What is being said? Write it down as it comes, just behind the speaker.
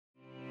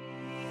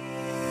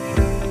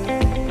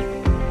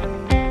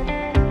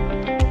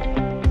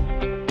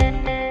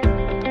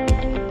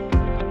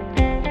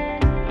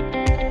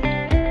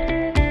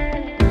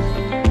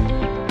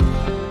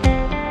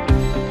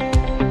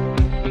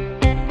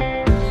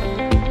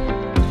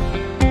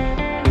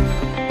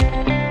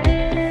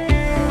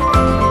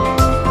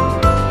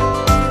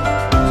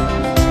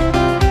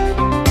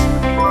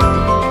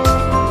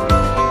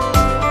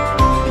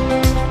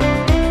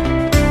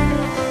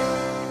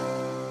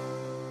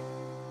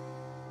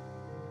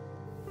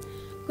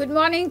Good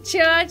morning,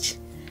 church.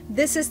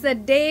 This is the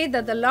day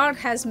that the Lord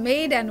has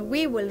made and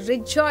we will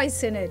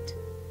rejoice in it.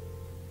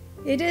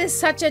 It is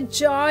such a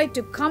joy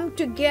to come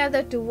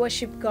together to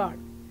worship God.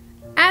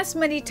 As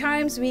many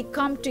times we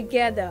come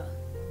together,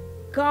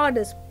 God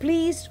is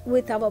pleased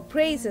with our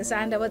praises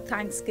and our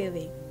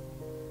thanksgiving.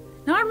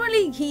 Not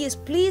only He is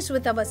pleased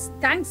with our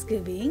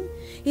thanksgiving,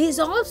 He is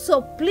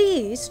also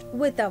pleased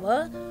with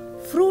our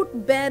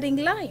fruit-bearing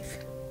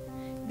life.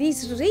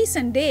 These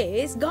recent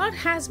days, God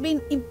has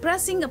been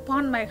impressing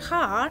upon my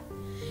heart,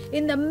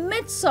 in the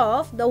midst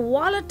of the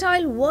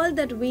volatile world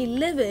that we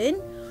live in,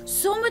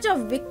 so much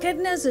of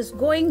wickedness is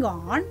going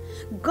on.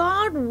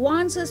 God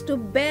wants us to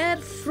bear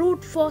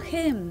fruit for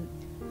Him.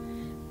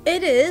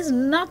 It is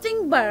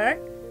nothing but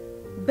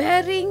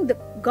bearing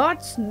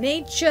God's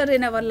nature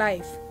in our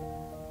life.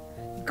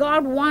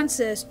 God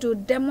wants us to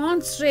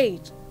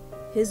demonstrate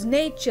His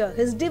nature,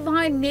 His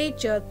divine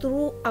nature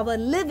through our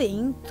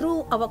living,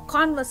 through our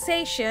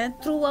conversation,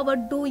 through our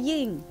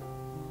doing,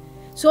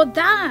 so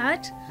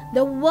that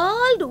the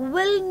world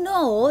will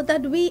know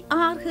that we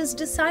are His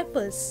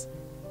disciples.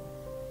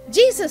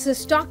 Jesus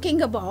is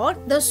talking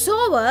about the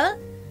sower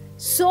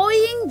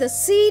sowing the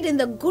seed in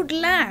the good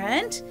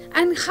land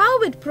and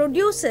how it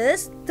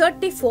produces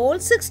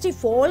 30-fold,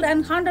 60-fold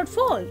and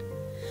 100-fold.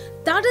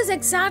 That is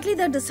exactly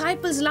the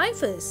disciples'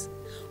 life is.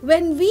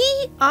 When we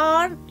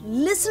are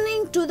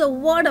listening to the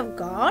Word of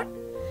God,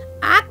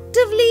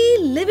 actively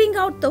living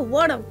out the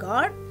Word of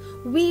God,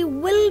 we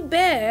will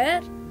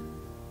bear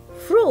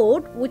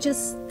fruit which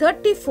is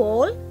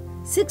 30-fold,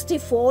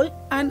 60-fold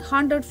and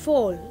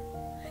 100-fold.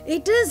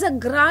 It is a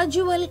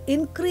gradual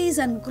increase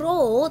and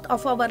growth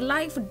of our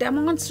life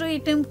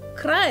demonstrating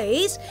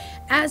Christ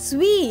as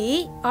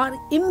we are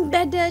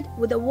embedded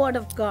with the Word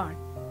of God.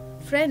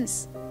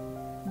 Friends,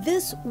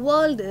 this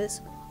world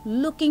is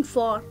looking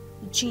for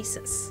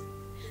Jesus.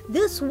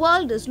 This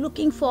world is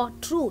looking for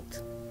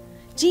truth.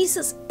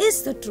 Jesus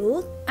is the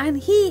truth and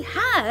He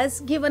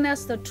has given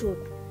us the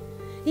truth.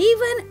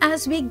 Even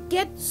as we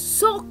get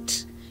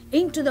soaked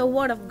into the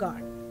Word of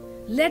God,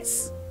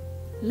 let's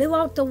live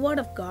out the Word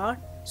of God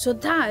so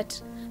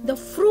that the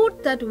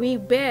fruit that we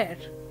bear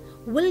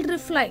will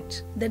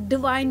reflect the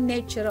divine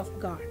nature of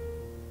God.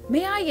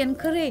 May I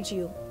encourage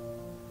you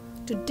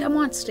to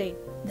demonstrate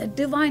the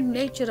divine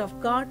nature of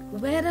God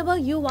wherever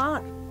you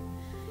are.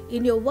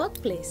 In your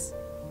workplace,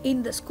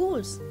 in the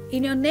schools,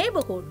 in your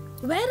neighborhood,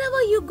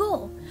 wherever you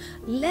go,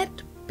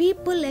 let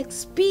people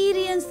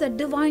experience the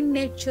divine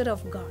nature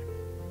of God.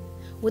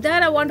 With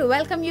that, I want to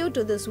welcome you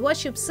to this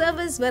worship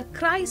service where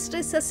Christ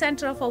is the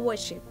center of our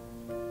worship.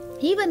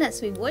 Even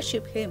as we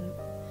worship Him,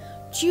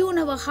 tune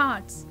our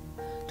hearts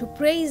to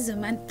praise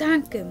Him and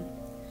thank Him.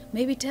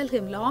 May we tell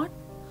Him, Lord,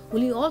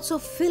 will You also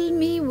fill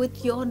me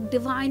with Your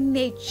divine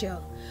nature?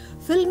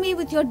 Fill me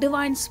with Your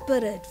divine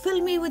spirit.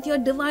 Fill me with Your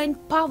divine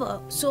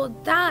power so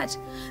that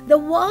the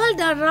world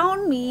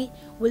around me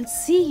will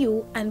see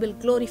You and will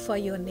glorify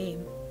Your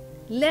name.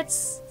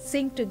 Let's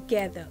sing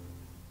together.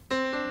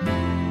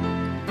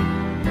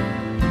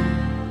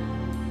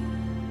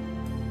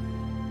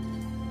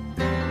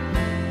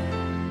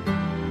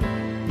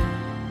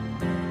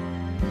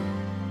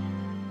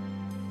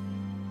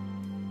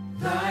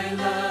 Thy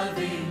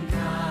loving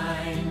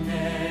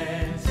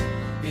kindness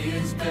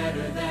is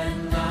better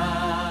than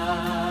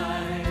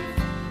life.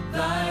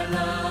 Thy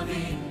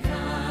loving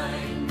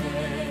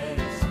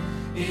kindness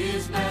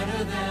is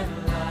better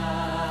than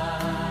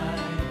life.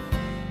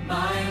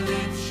 My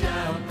lips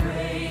shall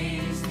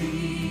praise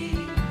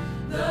Thee,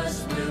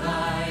 thus will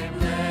I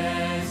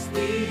bless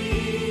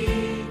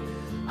Thee.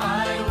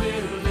 I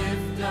will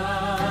lift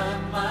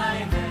up my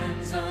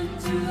hands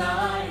unto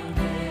Thy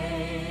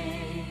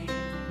name.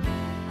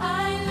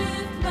 I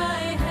lift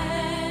my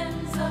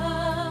hands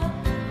up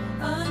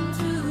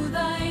unto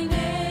Thy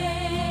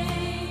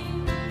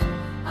name.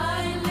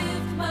 I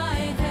lift my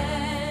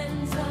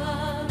hands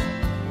up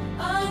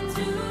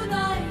unto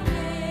Thy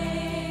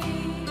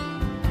name.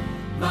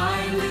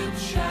 My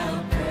lips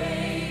shall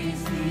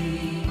praise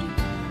Thee,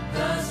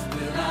 thus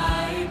will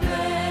I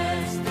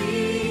bless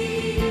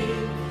Thee.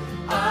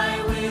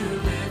 I will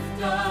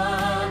lift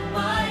up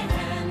my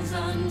hands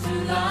unto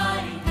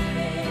Thy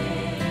name.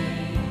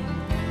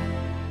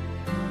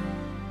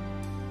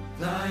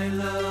 Thy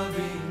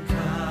loving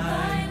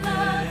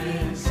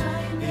kindness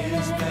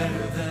is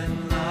better than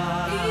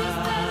life.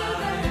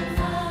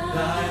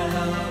 Thy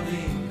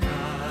loving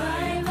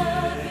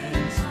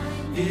kindness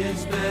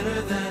is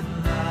better than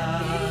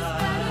life.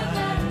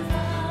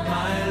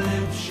 My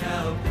lips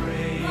shall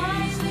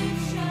praise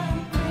Thee,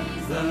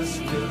 thus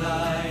will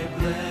I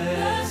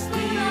bless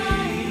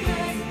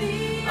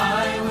Thee.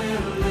 I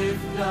will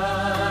lift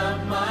up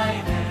my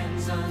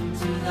hands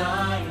unto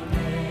Thy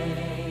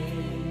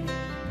name.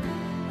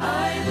 I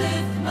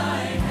lift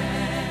my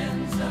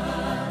hands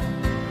up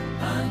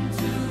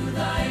unto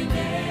Thy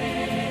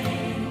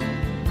name.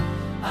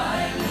 I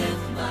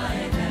lift my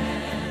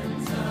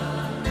hands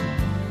up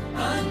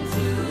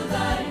unto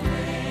Thy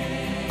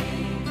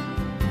name.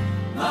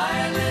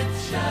 My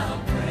lips shall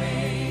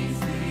praise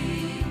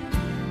Thee,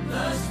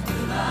 thus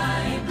will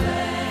I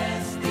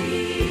bless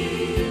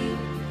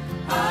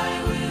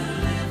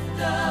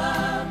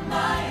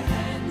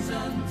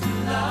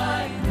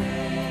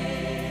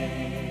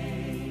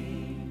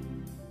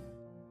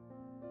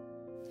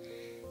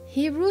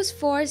Hebrews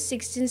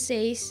 4:16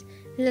 says,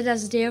 "Let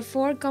us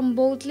therefore come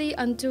boldly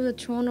unto the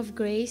throne of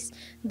grace,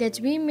 that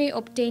we may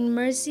obtain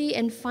mercy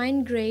and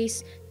find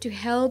grace to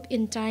help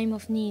in time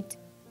of need."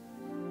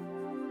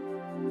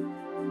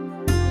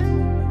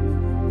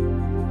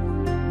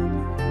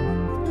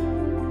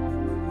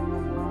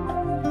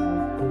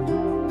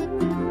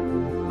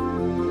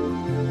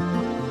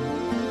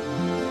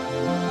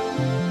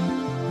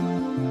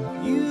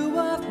 You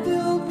are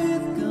filled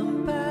with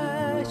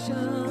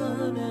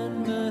compassion and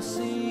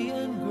mercy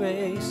and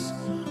grace,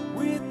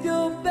 with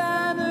your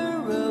banner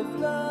of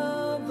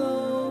love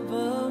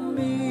over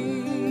me.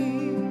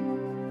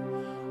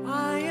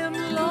 I am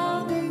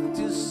longing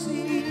to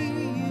see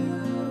you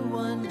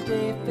one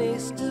day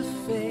face to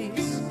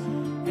face,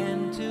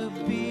 and to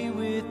be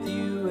with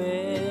you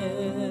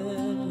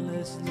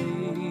endlessly.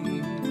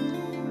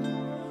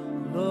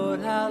 Lord,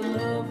 how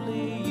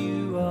lovely you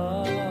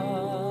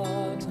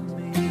are to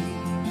me.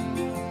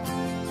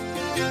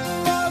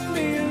 Love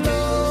me,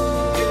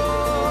 Lord,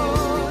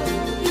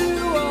 you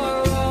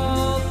are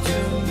all to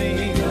me.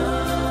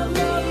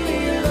 Love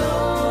me,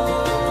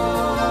 Lord,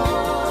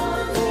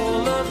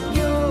 full of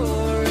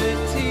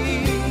purity,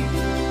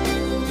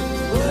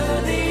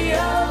 worthy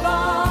of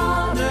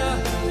honor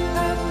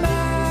and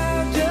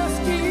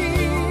majesty.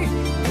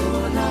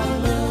 Lord, how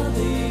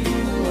lovely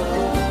you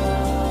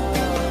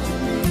are to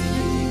me.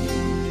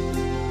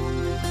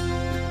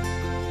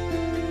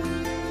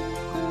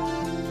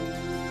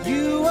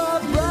 You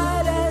are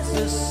bright as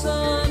the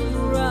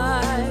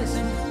sunrise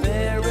and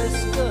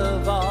fairest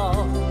of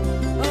all.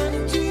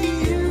 Unto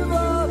you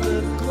all the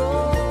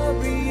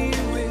glory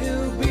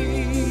will be.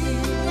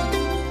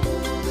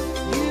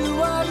 You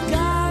are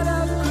God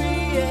of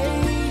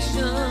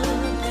creation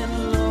and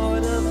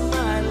Lord of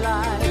my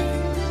life.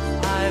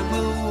 I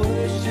will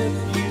worship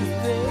you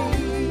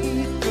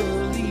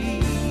faithfully.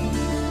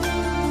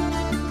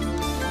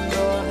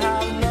 Lord,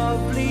 how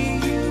lovely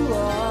you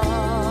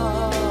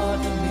are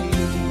to me.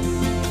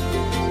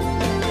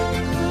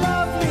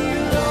 Love me,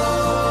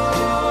 Lord,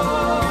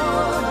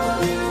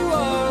 you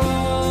are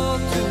all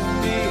to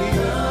me.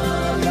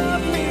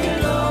 Love me,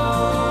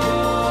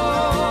 Lord,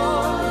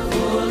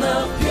 full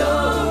of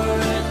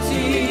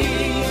purity,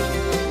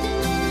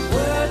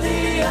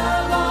 worthy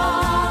of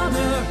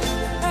honor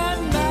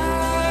and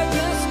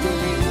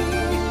majesty.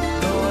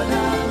 Lord,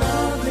 how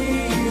lovely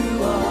you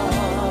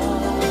are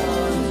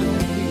to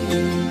me.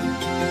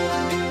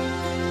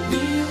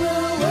 We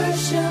will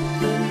worship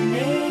the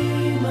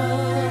name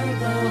of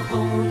the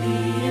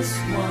holiest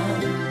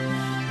one.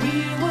 We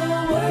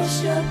will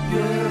worship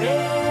your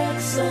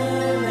excellency.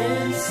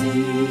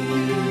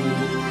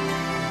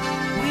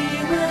 We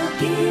will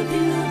give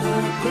you the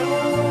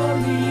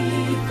glory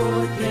for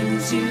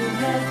things you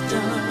have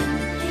done,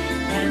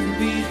 and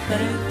be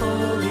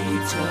thankful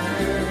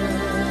eternally.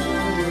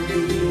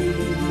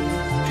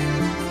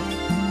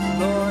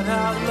 Lord,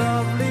 how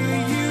lovely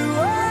you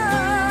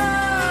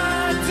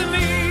are to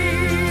me.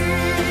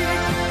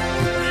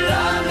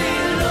 Love me,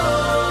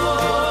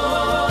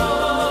 Lord,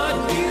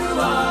 you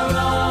are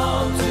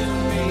all to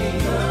me.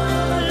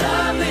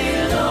 Love me,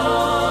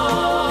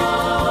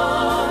 Lord,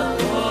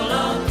 full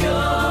of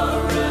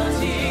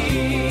purity,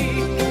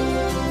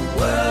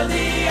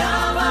 worthy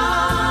of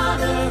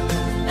honor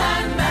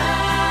and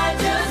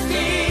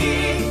majesty.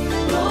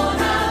 Lord,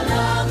 how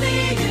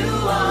lovely you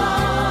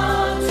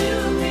are to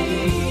me.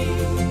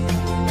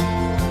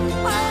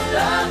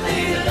 Love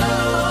me,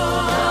 Lord,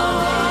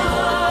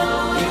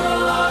 you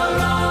are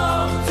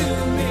all to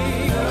me.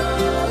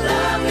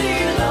 Love me,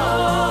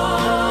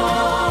 Lord,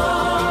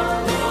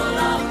 full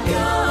of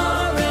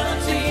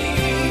purity,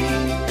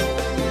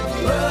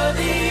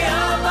 worthy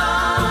of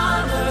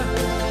honor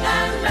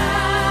and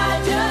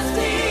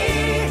majesty.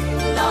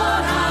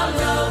 Lord, how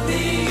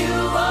lovely you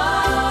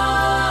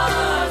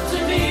are to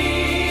me.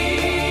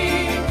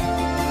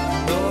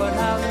 Lord,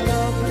 how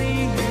lovely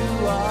you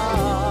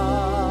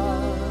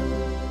are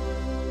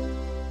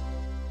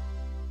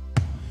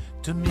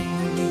to me.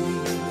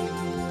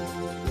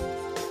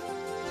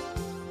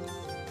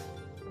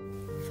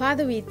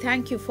 Father, we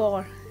thank you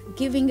for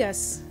giving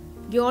us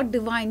your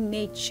divine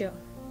nature.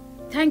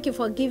 Thank you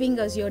for giving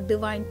us your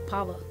divine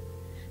power.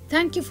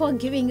 Thank you for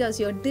giving us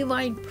your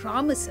divine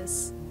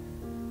promises.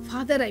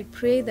 Father, I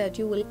pray that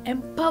you will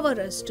empower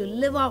us to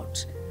live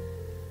out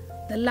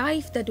the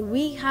life that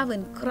we have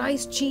in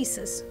Christ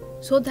Jesus,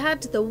 so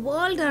that the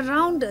world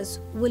around us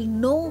will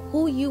know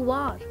who you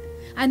are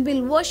and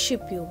will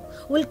worship you,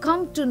 will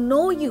come to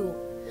know you,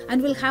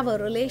 and will have a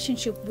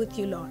relationship with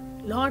you, Lord.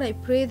 Lord, I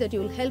pray that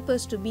you will help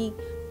us to be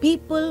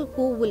people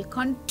who will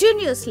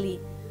continuously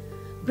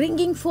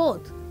bringing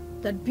forth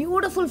that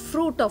beautiful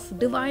fruit of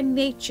divine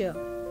nature,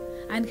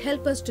 and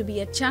help us to be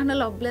a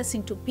channel of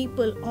blessing to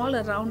people all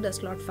around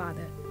us, Lord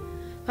Father.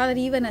 Father,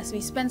 even as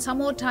we spend some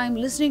more time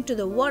listening to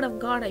the Word of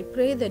God, I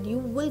pray that you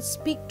will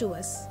speak to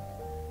us.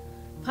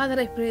 Father,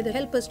 I pray that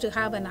help us to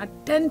have an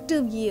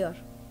attentive ear,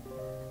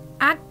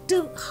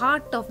 active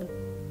heart of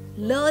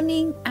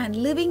learning and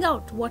living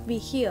out what we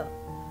hear,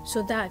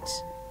 so that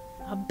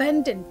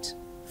abundant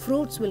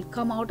fruits will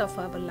come out of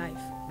our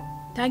life.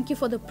 Thank you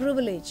for the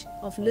privilege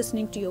of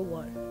listening to your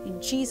word.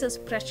 In Jesus'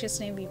 precious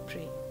name we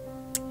pray.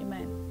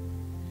 Amen.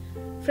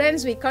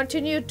 Friends, we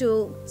continue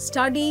to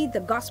study the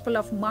Gospel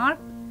of Mark,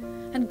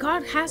 and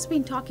God has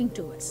been talking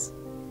to us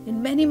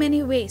in many,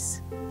 many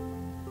ways.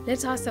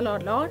 Let's ask the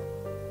Lord, Lord,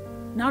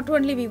 not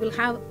only we will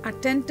have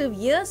attentive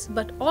ears,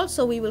 but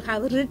also we will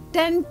have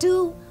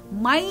retentive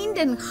mind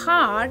and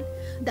heart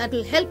that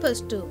will help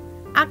us to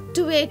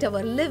activate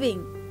our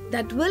living,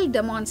 that will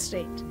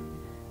demonstrate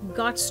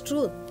God's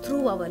truth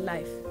through our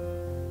life.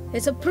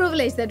 It's a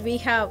privilege that we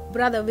have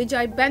Brother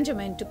Vijay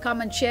Benjamin to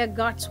come and share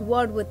God's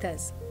word with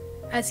us.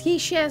 As he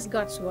shares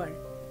God's word,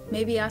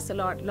 may we ask the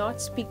Lord, Lord,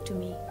 speak to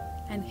me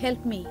and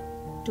help me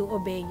to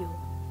obey you.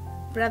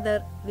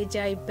 Brother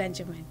Vijay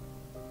Benjamin.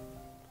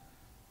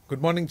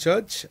 Good morning,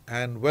 church,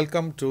 and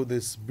welcome to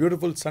this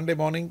beautiful Sunday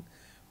morning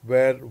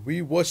where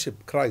we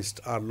worship Christ,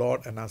 our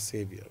Lord and our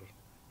Savior.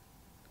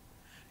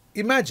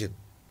 Imagine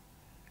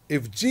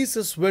if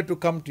Jesus were to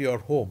come to your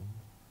home,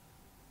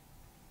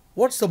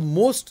 what's the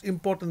most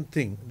important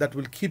thing that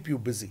will keep you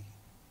busy?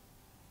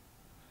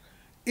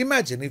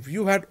 Imagine if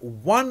you had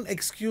one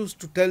excuse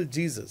to tell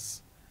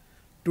Jesus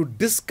to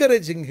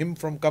discouraging him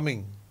from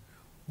coming,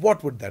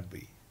 what would that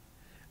be?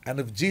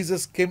 And if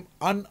Jesus came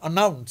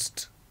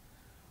unannounced,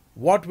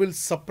 what will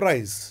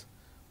surprise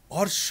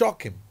or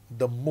shock him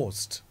the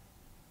most?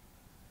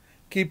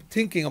 Keep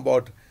thinking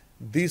about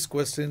these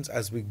questions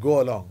as we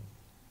go along.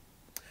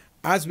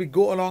 As we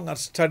go along our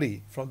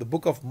study from the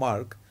book of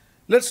Mark,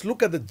 let's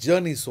look at the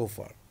journey so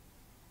far.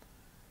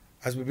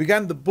 As we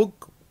began the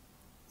book,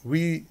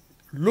 we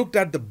looked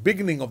at the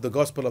beginning of the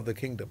gospel of the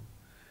kingdom.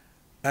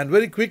 And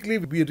very quickly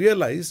we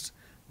realized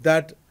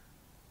that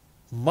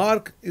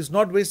Mark is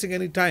not wasting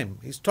any time.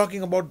 He's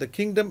talking about the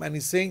kingdom and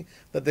he's saying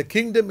that the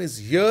kingdom is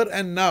here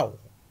and now.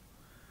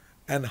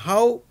 And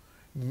how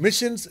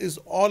missions is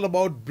all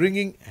about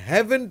bringing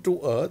heaven to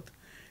earth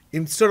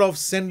instead of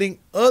sending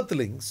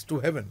earthlings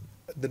to heaven.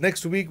 The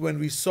next week when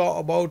we saw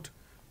about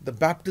the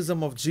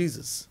baptism of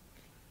Jesus,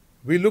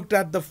 we looked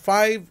at the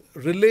 5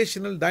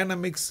 relational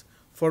dynamics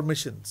for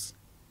missions.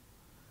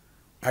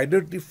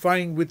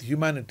 Identifying with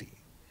humanity,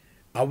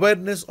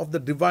 awareness of the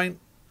divine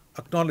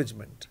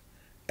acknowledgement,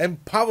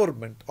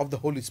 empowerment of the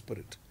Holy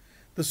Spirit,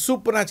 the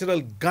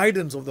supernatural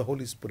guidance of the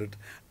Holy Spirit,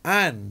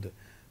 and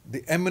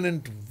the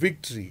eminent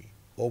victory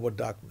over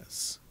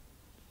darkness.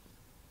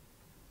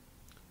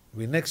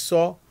 We next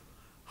saw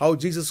how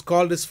Jesus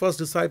called his first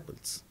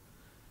disciples,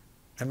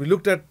 and we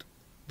looked at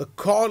the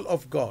call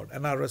of God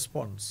and our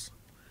response.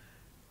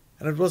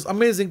 And it was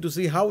amazing to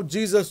see how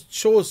Jesus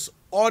chose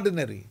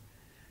ordinary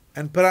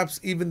and perhaps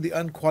even the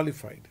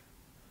unqualified,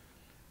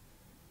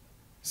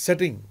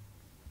 setting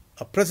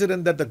a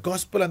precedent that the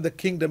gospel and the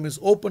kingdom is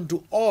open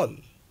to all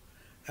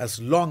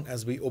as long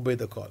as we obey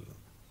the call.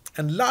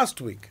 And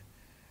last week,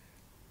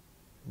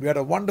 we had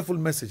a wonderful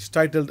message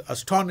titled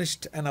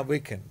Astonished and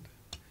Awakened,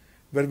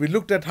 where we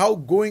looked at how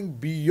going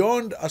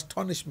beyond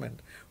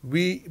astonishment,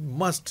 we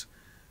must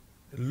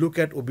look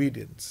at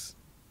obedience.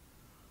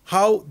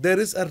 How there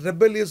is a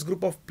rebellious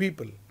group of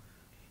people,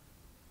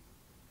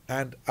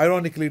 and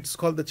ironically it's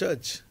called the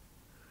church,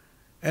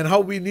 and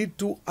how we need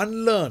to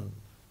unlearn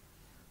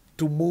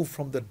to move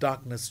from the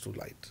darkness to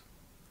light.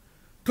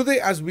 Today,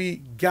 as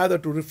we gather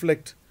to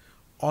reflect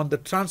on the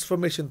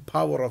transformation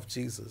power of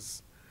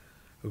Jesus,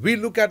 we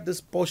look at this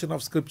portion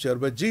of scripture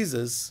where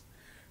Jesus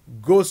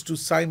goes to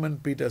Simon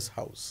Peter's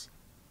house.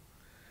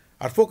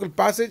 Our focal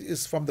passage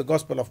is from the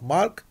Gospel of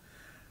Mark,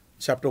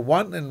 chapter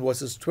 1 and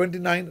verses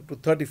 29 to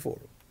 34.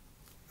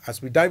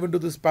 As we dive into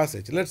this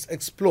passage, let's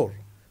explore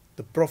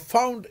the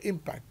profound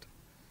impact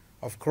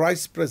of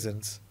Christ's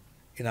presence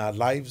in our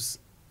lives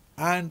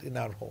and in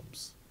our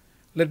homes.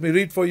 Let me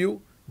read for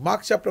you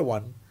Mark chapter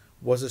 1,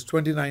 verses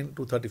 29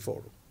 to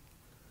 34.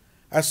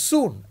 As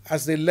soon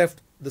as they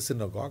left the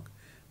synagogue,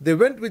 they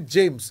went with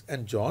James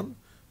and John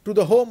to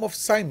the home of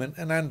Simon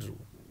and Andrew.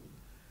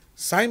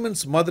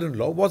 Simon's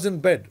mother-in-law was in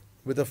bed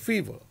with a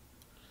fever,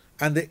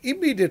 and they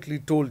immediately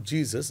told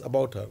Jesus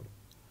about her.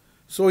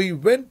 So he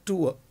went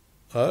to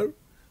her,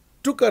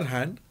 took her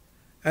hand,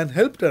 and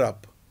helped her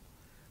up.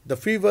 The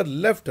fever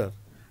left her,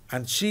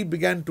 and she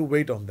began to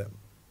wait on them.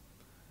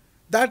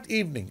 That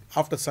evening,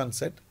 after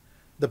sunset,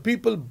 the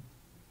people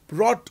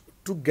brought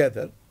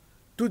together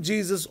to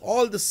Jesus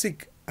all the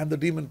sick and the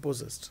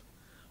demon-possessed.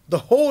 The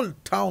whole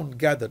town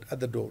gathered at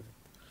the door,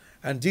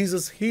 and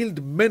Jesus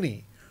healed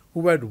many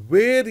who had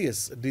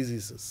various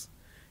diseases.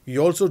 He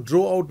also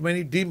drove out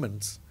many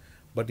demons,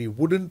 but he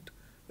wouldn't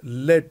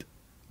let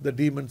the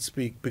demons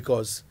speak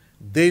because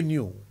they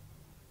knew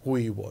who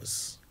he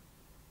was.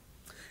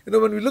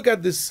 When we look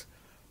at this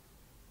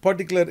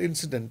particular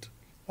incident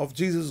of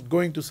Jesus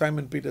going to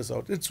Simon Peter's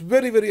house, it's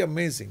very, very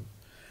amazing.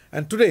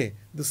 And today,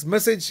 this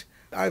message,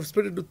 I've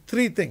split it into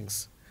 3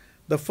 things.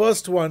 The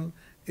first one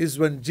is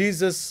when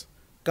Jesus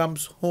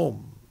comes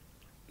home.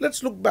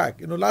 Let's look back.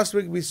 Last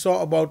week we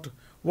saw about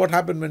what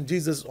happened when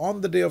Jesus,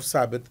 on the day of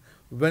Sabbath,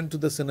 went to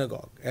the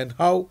synagogue and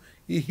how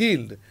he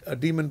healed a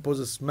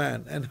demon-possessed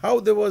man and how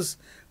there was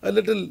a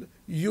little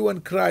hue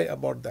and cry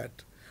about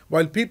that.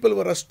 While people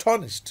were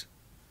astonished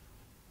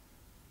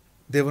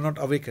they were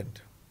not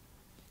awakened.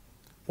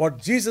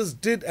 What Jesus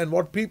did and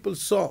what people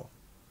saw,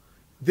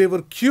 they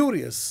were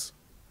curious,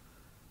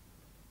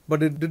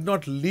 but it did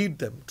not lead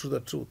them to the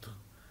truth.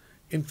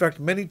 In fact,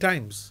 many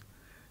times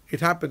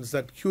it happens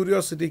that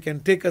curiosity can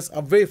take us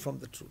away from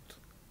the truth.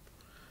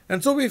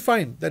 And so we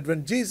find that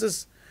when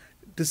Jesus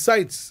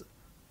decides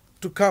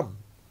to come,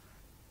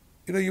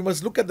 you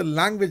must look at the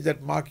language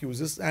that Mark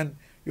uses, and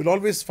you'll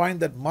always find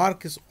that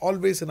Mark is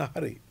always in a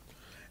hurry.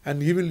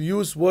 And he will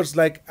use words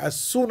like, as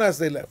soon as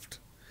they left,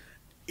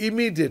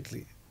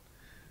 immediately.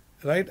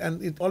 Right?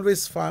 And it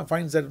always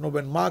finds that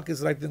when Mark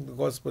is writing the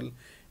gospel,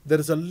 there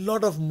is a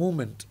lot of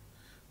movement.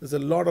 There's a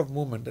lot of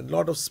movement and a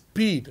lot of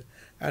speed.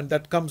 And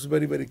that comes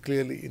very, very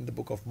clearly in the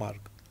book of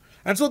Mark.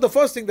 And so the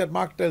first thing that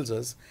Mark tells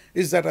us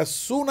is that as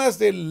soon as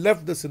they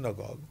left the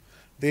synagogue,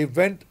 they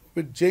went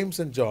with James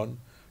and John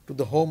to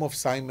the home of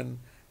Simon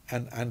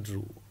and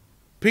Andrew.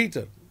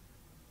 Peter,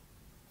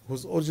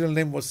 whose original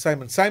name was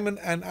Simon, Simon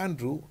and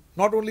Andrew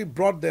not only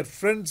brought their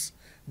friends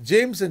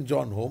James and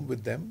John home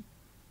with them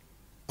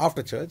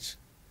after church,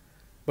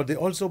 but they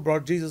also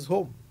brought Jesus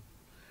home.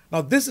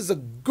 Now this is a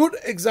good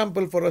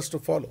example for us to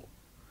follow.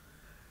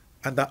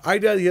 And the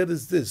idea here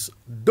is this: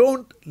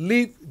 don't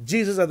leave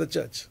Jesus at the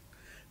church.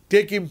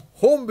 Take him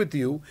home with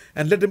you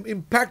and let him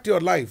impact your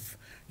life,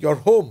 your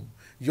home,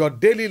 your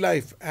daily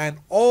life, and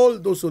all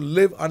those who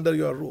live under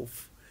your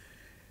roof.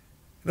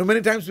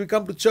 Many times we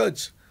come to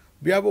church,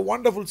 we have a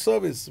wonderful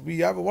service, we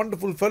have a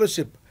wonderful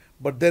fellowship,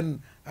 but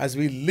then as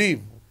we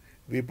leave,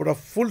 we put a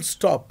full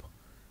stop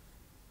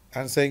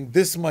and saying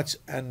this much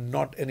and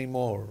not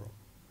anymore.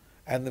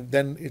 And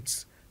then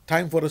it's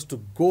time for us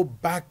to go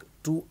back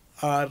to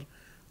our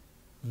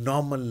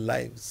normal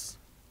lives.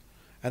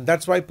 And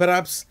that's why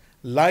perhaps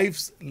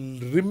lives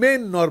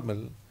remain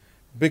normal,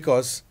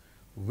 because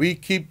we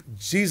keep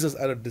Jesus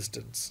at a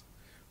distance.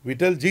 We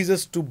tell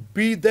Jesus to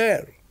be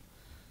there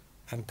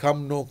and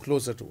come no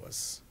closer to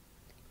us.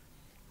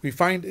 We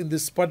find in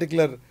this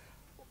particular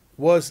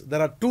verse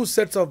there are two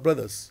sets of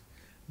brothers,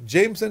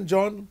 James and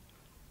John,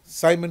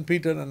 Simon,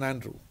 Peter and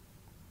Andrew.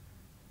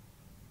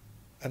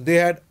 And they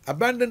had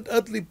abandoned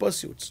earthly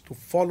pursuits to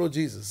follow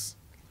Jesus,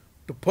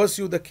 to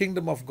pursue the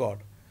kingdom of God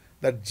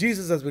that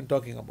Jesus has been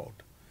talking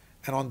about.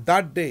 And on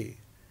that day,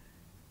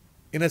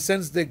 in a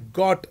sense, they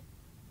got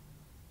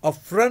a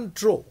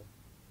front row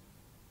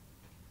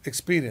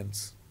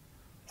experience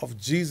of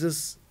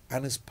Jesus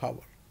and his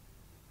power.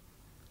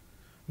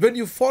 When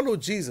you follow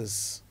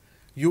Jesus,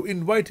 you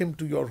invite him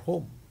to your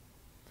home.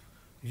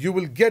 You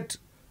will get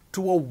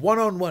to a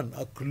one-on-one,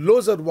 a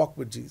closer walk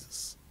with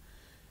Jesus.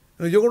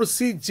 You're going to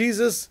see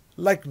Jesus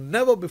like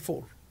never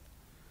before.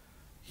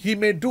 He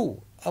may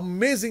do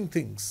amazing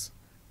things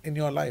in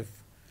your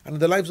life and in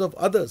the lives of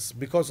others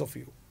because of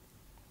you.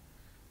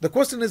 The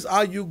question is,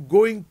 are you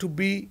going to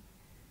be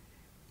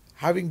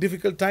having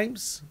difficult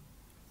times?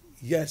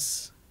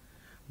 Yes.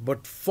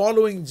 But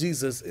following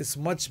Jesus is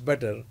much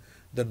better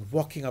than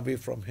walking away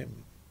from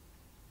him.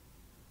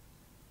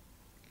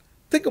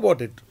 Think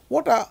about it.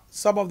 What are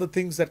some of the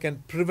things that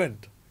can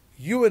prevent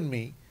you and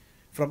me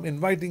from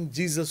inviting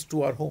Jesus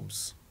to our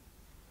homes,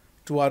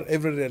 to our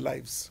everyday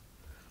lives?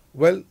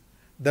 Well,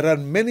 there are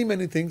many,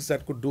 many things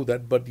that could do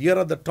that, but here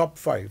are the top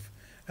 5,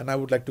 and I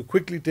would like to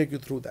quickly take you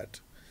through that.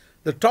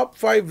 The top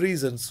 5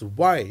 reasons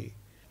why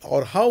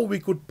or how we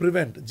could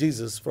prevent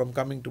Jesus from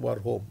coming to our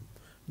home.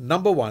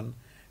 Number 1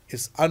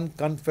 is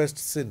unconfessed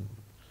sin.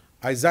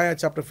 Isaiah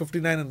chapter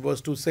 59 and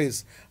verse 2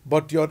 says,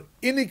 "But your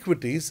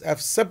iniquities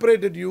have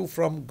separated you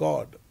from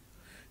God.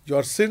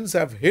 Your sins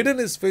have hidden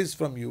his face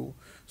from you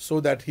so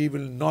that he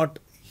will not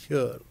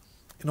hear."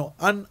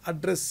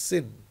 Unaddressed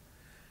sin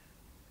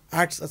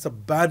acts as a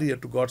barrier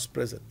to God's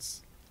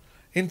presence.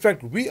 In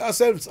fact, we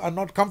ourselves are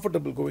not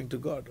comfortable going to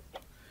God.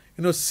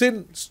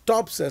 Sin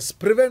stops us,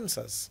 prevents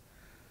us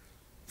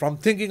from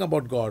thinking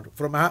about God,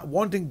 from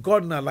wanting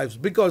God in our lives.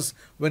 Because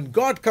when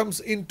God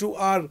comes into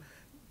our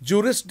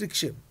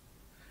jurisdiction,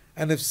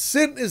 and if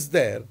sin is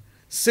there,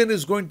 sin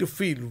is going to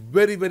feel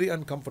very, very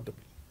uncomfortable.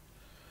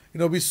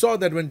 We saw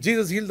that when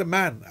Jesus healed the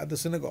man at the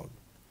synagogue,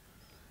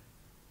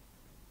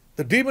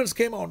 the demons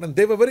came out and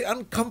they were very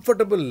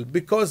uncomfortable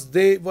because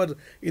they were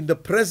in the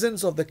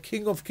presence of the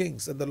King of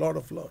Kings and the Lord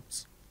of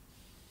Lords.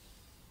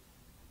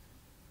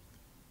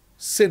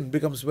 Sin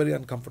becomes very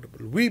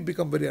uncomfortable. We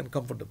become very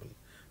uncomfortable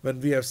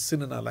when we have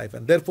sin in our life,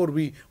 and therefore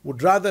we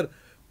would rather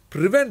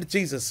prevent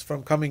Jesus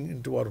from coming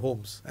into our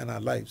homes and our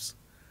lives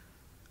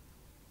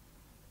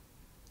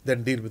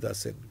than deal with our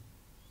sin.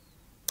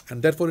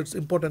 And therefore it's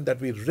important that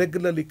we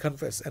regularly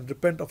confess and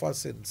repent of our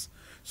sins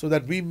so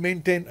that we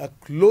maintain a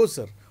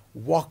closer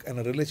walk and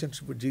a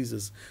relationship with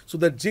Jesus, so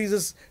that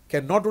Jesus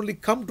can not only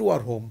come to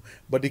our home,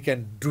 but he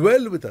can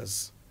dwell with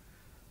us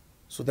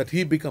so that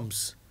he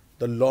becomes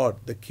the Lord,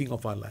 the King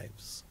of our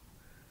lives.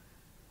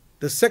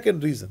 The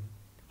second reason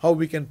how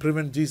we can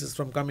prevent Jesus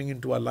from coming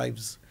into our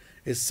lives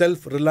is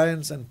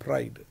self-reliance and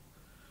pride.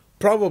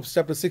 Proverbs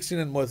chapter 16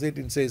 and verse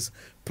 18 says,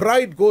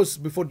 "Pride goes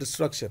before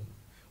destruction,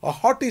 a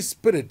haughty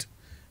spirit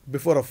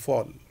before a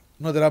fall."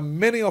 There are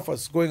many of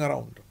us going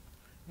around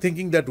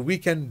thinking that we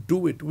can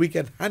do it, we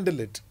can handle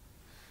it.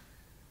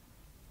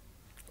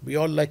 We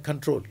all like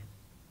control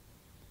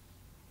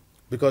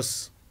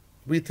because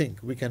we think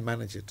we can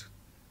manage it.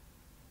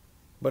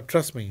 But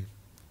trust me,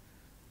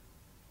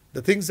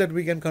 the things that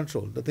we can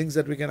control, the things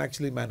that we can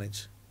actually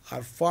manage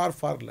are far,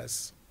 far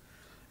less.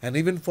 And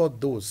even for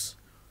those,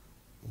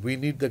 we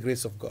need the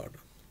grace of God.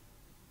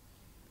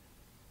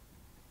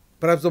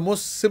 Perhaps the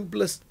most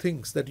simplest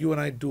things that you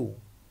and I do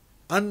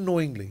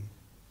unknowingly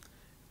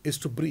is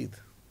to breathe.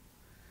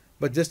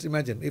 But just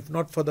imagine, if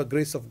not for the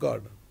grace of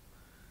God,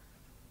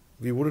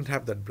 we wouldn't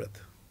have that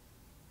breath.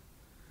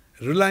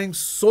 Relying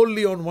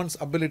solely on one's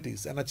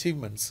abilities and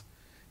achievements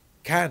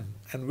can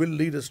and will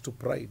lead us to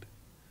pride.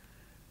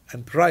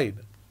 And pride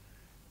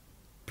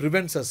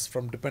prevents us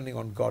from depending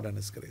on God and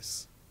His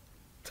grace.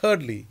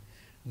 Thirdly,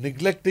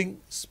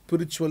 neglecting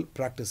spiritual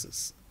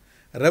practices.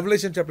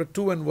 Revelation chapter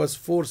 2 and verse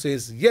 4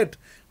 says, "Yet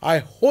I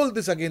hold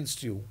this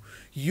against you.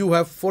 You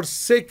have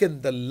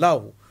forsaken the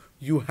love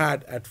you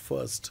had at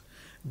first."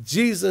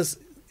 Jesus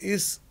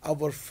is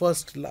our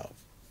first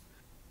love.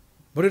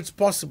 But it's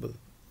possible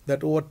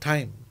that over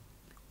time,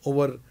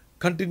 over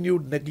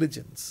continued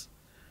negligence,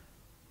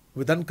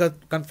 with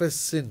unconfessed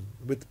sin,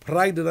 with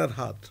pride in our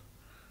heart,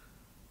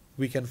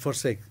 we can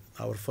forsake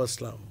our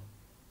first love.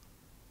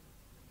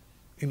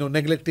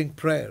 Neglecting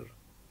prayer,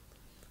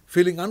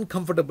 feeling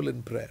uncomfortable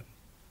in prayer,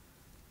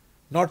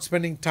 not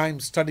spending time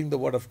studying the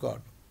Word of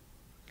God.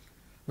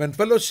 When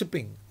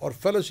fellowshipping or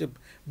fellowship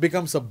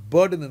becomes a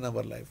burden in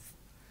our life,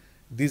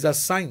 these are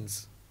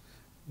signs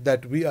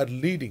that we are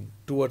leading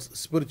towards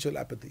spiritual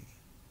apathy.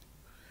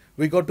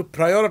 We got to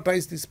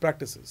prioritize these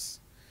practices.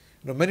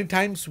 Many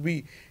times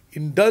we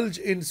indulge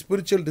in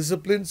spiritual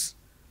disciplines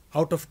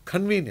out of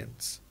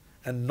convenience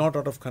and not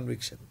out of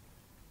conviction.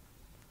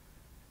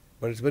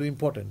 But it's very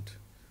important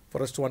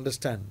for us to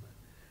understand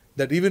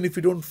that even if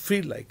we don't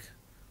feel like,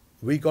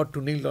 we got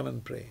to kneel down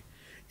and pray.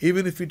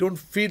 Even if we don't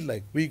feel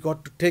like, we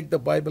got to take the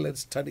Bible and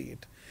study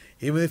it.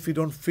 Even if we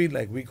don't feel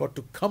like, we got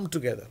to come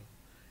together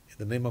in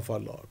the name of our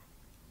Lord.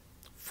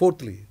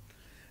 Fourthly,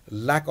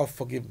 lack of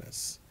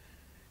forgiveness.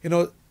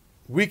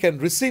 We can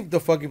receive the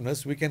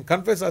forgiveness, we can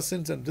confess our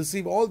sins and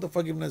receive all the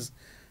forgiveness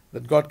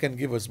that God can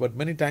give us. But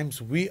many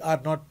times we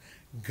are not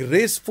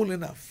graceful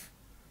enough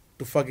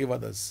to forgive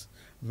others.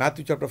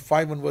 Matthew chapter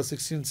 5 and verse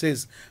 16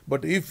 says,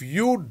 "But if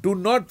you do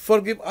not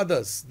forgive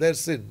others their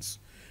sins,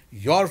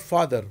 your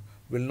Father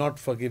will not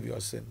forgive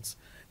your sins."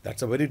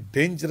 That's a very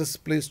dangerous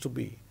place to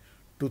be.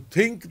 To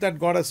think that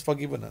God has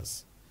forgiven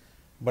us,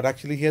 but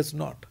actually He has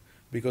not,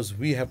 because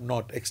we have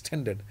not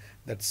extended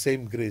that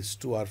same grace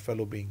to our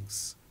fellow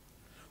beings.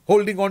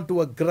 Holding on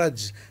to a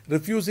grudge,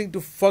 refusing to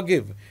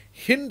forgive,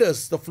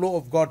 hinders the flow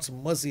of God's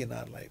mercy in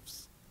our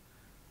lives.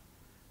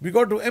 We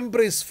got to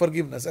embrace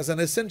forgiveness as an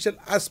essential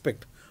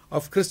aspect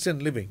of Christian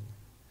living.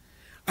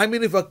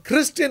 If a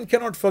Christian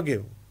cannot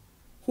forgive,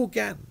 who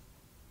can?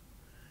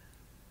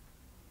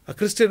 A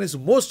Christian is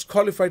most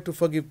qualified to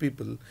forgive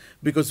people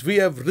because we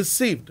have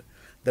received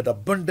that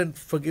abundant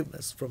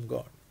forgiveness from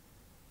God.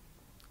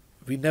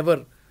 We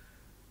never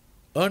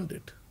earned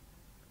it.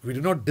 We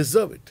do not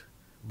deserve it.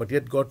 But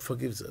yet God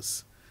forgives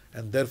us.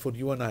 And therefore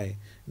you and I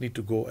need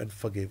to go and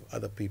forgive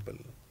other people.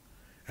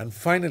 And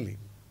finally,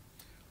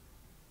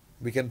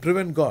 we can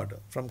prevent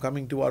God from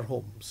coming to our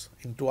homes,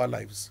 into our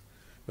lives,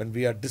 when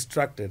we are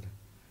distracted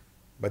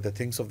by the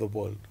things of the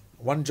world.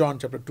 1 John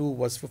chapter 2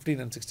 verse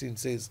 15 and 16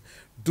 says,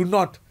 "Do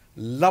not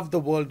love the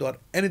world or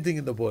anything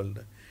in the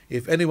world.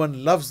 If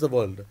anyone loves the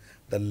world,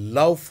 the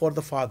love for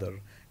the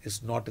Father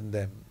is not in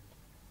them."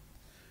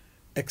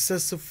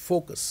 Excessive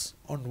focus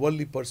on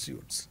worldly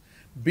pursuits,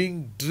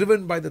 being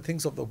driven by the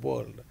things of the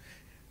world,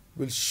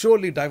 will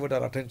surely divert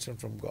our attention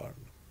from God,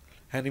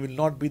 and He will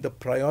not be the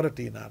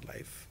priority in our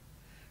life.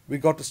 We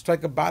got to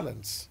strike a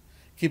balance,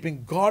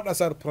 keeping God as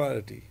our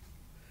priority,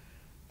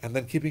 and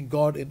then keeping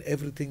God in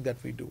everything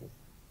that we do.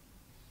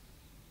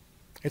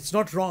 It's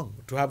not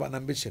wrong to have an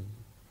ambition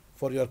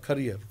for your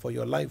career, for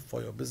your life,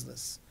 for your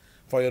business,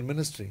 for your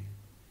ministry.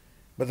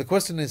 But the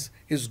question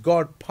is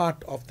God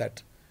part of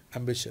that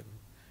ambition?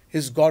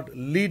 Is God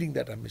leading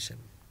that ambition?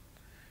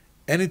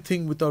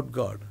 Anything without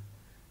God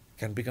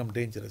can become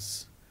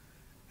dangerous.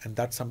 And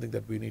that's something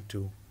that we need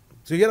to.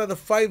 So here are the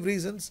 5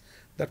 reasons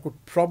that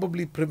could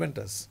probably prevent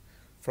us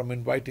from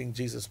inviting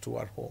Jesus to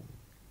our home.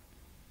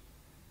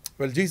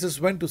 Well, Jesus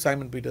went to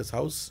Simon Peter's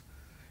house.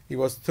 He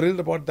was thrilled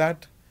about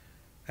that.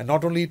 And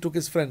not only he took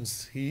his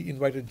friends, he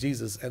invited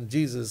Jesus, and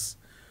Jesus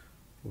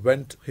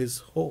went to his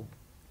home.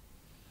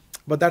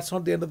 But that's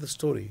not the end of the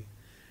story.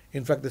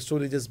 In fact, the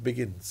story just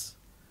begins.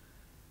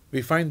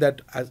 We find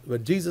that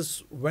when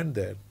Jesus went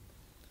there,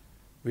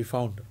 we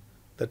found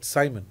that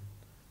Simon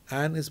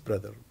and his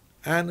brother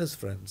and his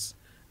friends,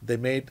 they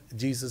made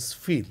Jesus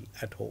feel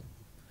at home.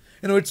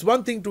 It's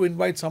one thing to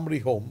invite somebody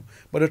home,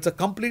 but it's a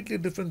completely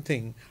different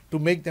thing to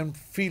make them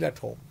feel at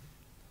home.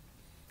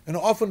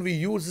 Often we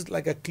use it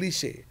like a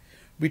cliche.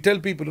 We tell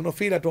people,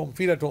 feel at home,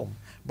 feel at home.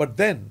 But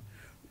then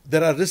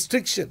there are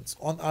restrictions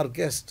on our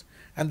guest,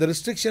 and the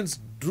restrictions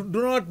do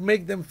not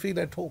make them feel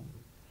at home.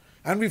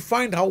 And we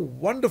find how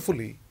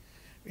wonderfully,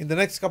 in the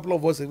next couple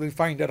of verses, we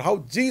find that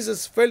how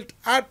Jesus felt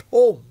at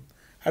home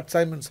at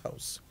Simon's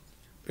house.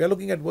 We are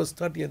looking at verse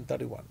 30 and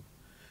 31.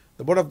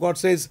 The word of God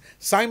says,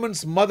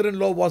 Simon's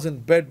mother-in-law was in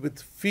bed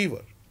with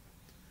fever.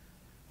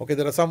 Okay,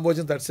 there are some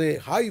versions that say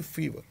high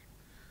fever.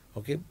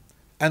 Okay,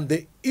 and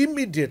they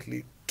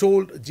immediately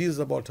told Jesus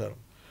about her.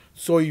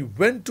 So he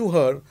went to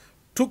her,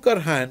 took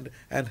her hand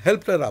and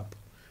helped her up.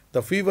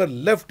 The fever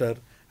left her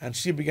and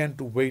she began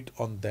to wait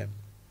on them.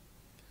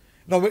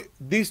 Now,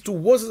 these two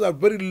verses are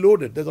very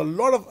loaded. There's a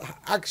lot of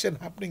action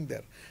happening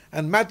there.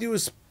 And Matthew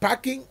is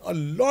packing a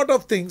lot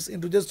of things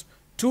into just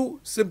 2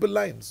 simple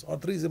lines or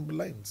 3 simple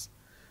lines.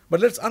 But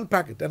let's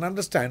unpack it and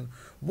understand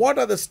what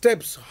are the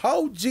steps,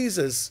 how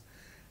Jesus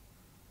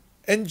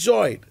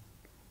enjoyed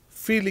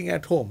feeling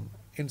at home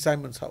in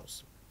Simon's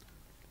house.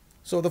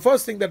 So the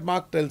first thing that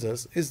Mark tells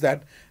us is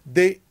that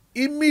they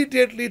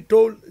immediately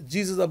told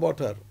Jesus about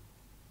her.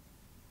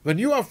 When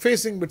you are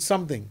facing with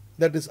something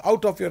that is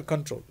out of your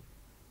control,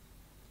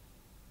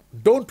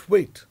 don't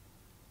wait.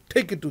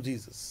 Take it to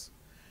Jesus.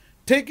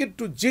 Take it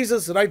to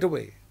Jesus right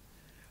away.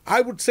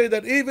 I would say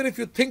that even if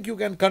you think you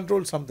can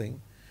control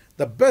something,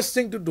 the best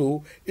thing to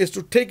do is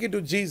to take it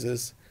to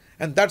Jesus,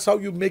 and that's how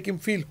you make him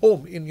feel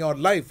home in your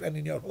life and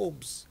in your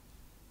homes.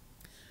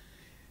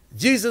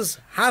 Jesus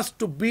has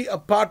to be a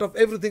part of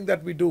everything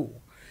that we do.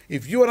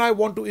 If you and I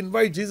want to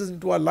invite Jesus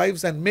into our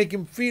lives and make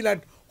him feel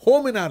at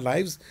home in our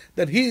lives,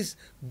 then he's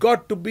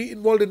got to be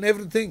involved in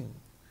everything.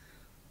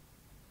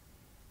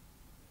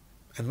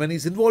 And when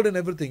he's involved in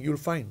everything, you'll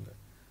find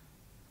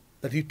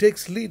that he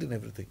takes lead in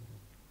everything.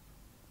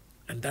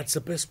 And that's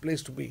the best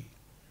place to be.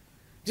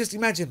 Just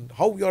imagine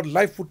how your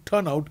life would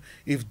turn out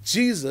if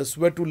Jesus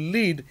were to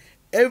lead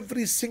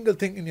every single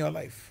thing in your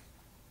life.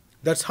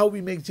 That's how we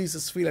make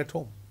Jesus feel at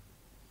home.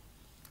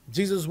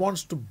 Jesus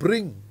wants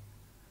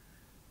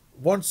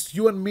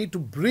you and me to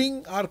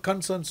bring our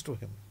concerns to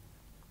him.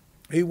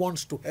 He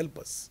wants to help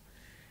us.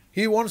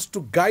 He wants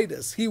to guide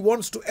us. He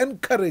wants to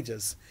encourage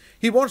us.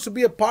 He wants to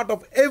be a part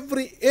of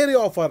every area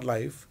of our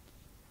life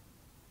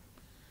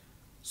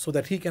so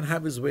that he can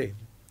have his way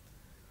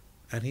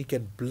and he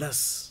can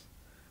bless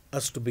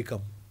us to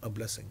become a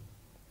blessing.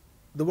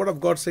 The word of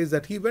God says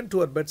that he went to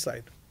her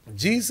bedside.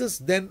 Jesus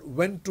then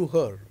went to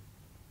her.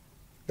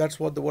 That's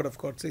what the word of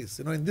God says.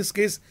 In this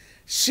case,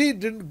 she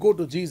didn't go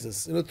to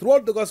Jesus.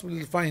 Throughout the gospel,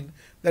 you'll find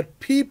that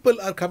people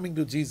are coming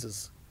to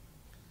Jesus.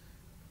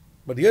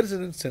 But here is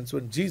an instance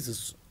when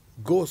Jesus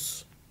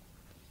goes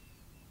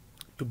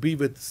to be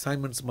with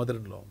Simon's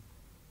mother-in-law.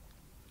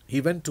 He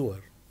went to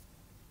her.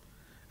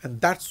 And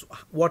that's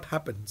what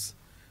happens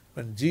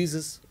when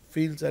Jesus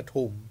feels at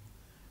home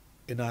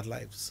in our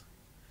lives.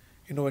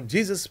 When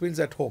Jesus feels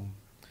at home,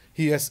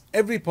 he has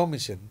every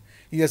permission,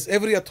 he has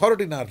every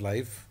authority in our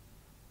life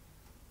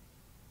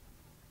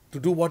to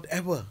do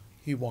whatever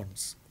he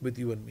wants with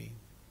you and me.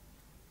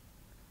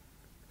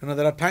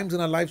 There are times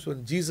in our lives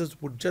when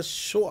Jesus would just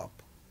show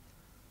up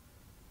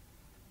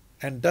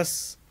and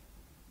does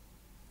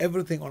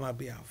everything on our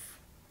behalf.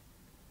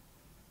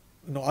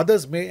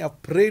 Others may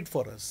have prayed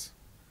for us,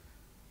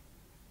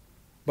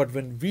 but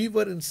when we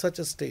were in such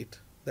a state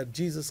that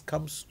Jesus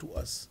comes to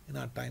us in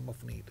our time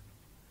of need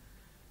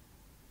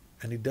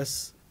and he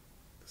does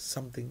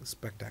something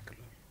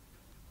spectacular,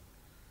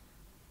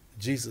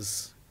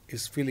 Jesus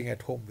is feeling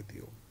at home with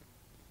you.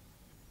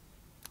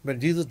 When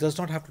Jesus does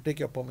not have to take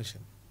your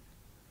permission,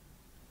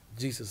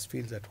 Jesus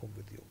feels at home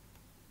with you.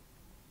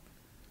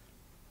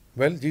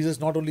 Well, Jesus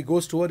not only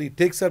goes to her, he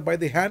takes her by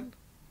the hand.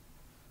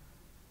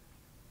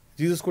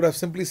 Jesus could have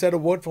simply said a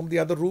word from the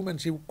other room and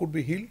she could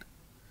be healed.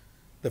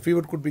 The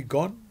fever could be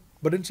gone.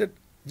 But instead,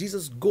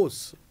 Jesus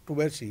goes to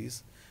where she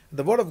is. And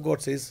the word of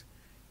God says,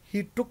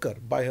 he took her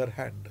by her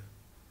hand.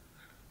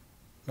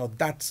 Now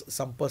that's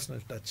some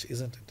personal touch,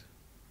 isn't it?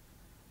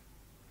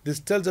 This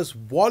tells us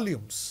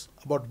volumes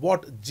about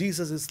what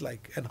Jesus is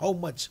like and how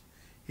much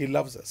he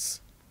loves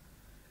us.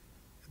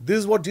 This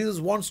is what Jesus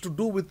wants to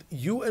do with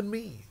you and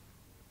me,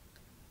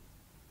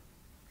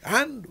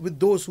 and with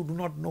those who do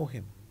not know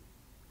him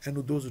and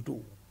with those who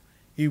do.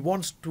 He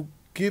wants to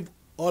give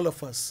all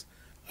of us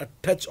a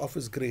touch of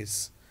his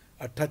grace,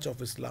 a touch of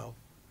his love.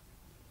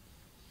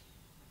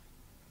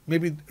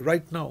 Maybe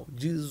right now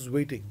Jesus is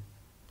waiting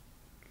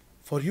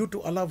for you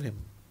to allow him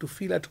to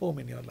feel at home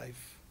in your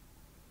life.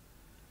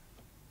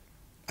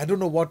 I don't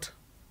know what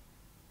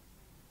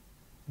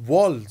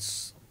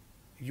walls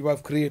you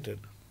have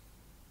created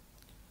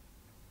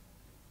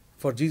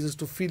for Jesus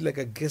to feel like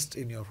a guest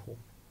in your home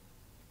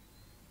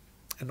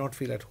and not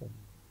feel at home.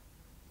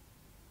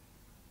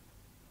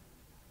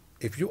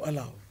 If you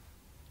allow,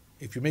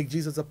 if you make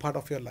Jesus a part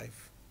of your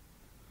life,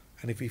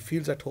 and if he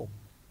feels at home,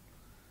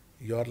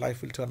 your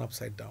life will turn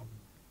upside down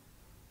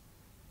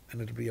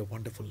and it will be a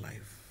wonderful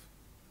life.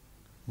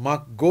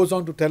 Mark goes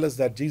on to tell us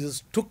that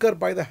Jesus took her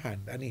by the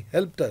hand and he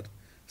helped her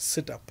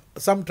sit up.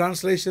 Some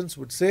translations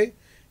would say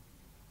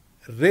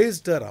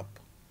raised her up.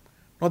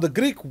 Now the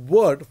Greek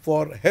word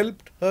for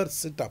helped her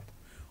sit up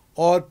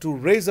or to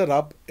raise her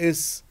up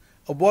is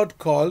a word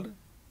called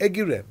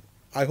egiren.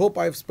 I hope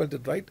I have spelled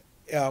it right.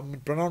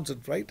 pronounce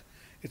it right.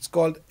 It's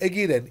called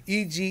Egiren,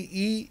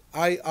 Egeiren,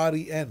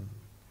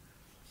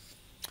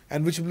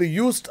 and which will be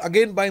used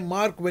again by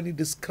Mark when he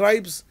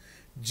describes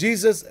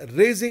Jesus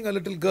raising a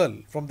little girl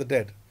from the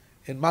dead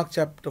in Mark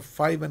chapter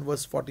 5 and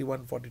verse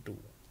 41-42.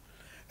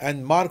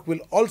 And Mark will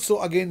also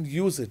again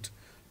use it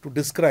to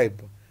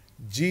describe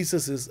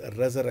Jesus'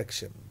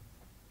 resurrection.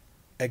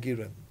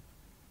 Egiren.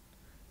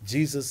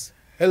 Jesus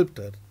helped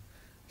her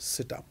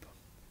sit up.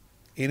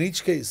 In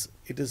each case,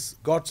 it is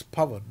God's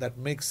power that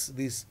makes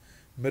these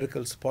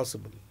miracles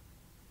possible.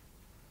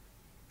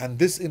 And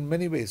this in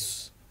many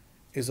ways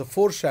is a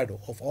foreshadow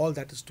of all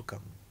that is to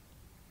come.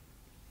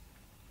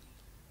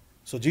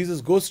 So Jesus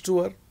goes to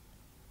her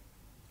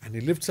and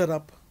he lifts her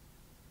up,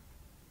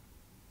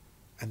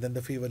 and then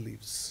the fever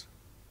leaves.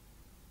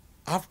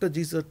 After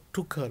Jesus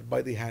took her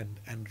by the hand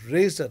and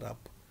raised her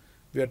up,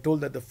 we are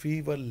told that the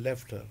fever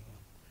left her.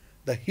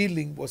 The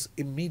healing was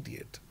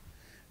immediate,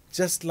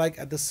 just like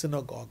at the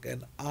synagogue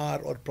an hour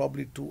or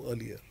probably two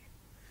earlier.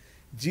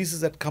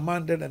 Jesus had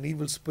commanded an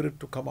evil spirit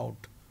to come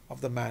out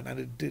of the man, and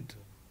it did.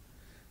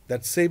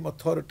 That same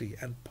authority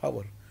and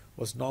power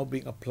was now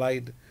being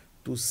applied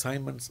to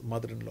Simon's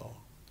mother-in-law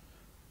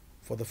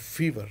for the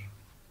fever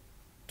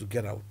to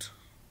get out.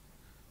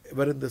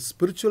 Whether in the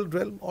spiritual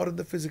realm or in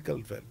the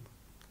physical realm,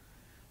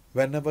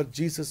 whenever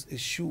Jesus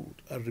issued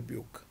a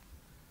rebuke,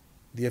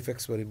 the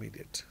effects were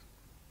immediate.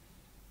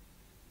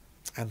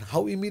 And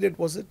how immediate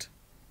was it?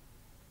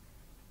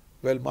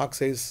 Well, Mark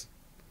says,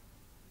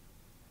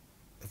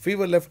 the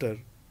fever left her,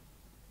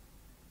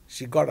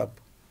 she got up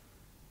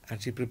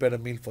and she prepared a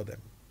meal for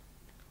them.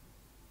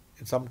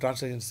 In some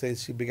translations it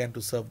says she began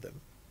to serve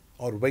them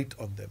or wait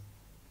on them.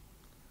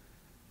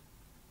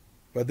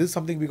 But this is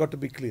something we got to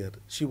be clear.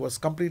 She was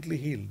completely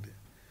healed.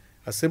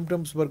 Her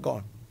symptoms were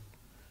gone.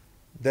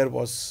 There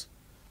was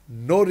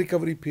no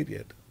recovery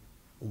period.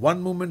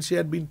 One moment she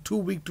had been too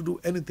weak to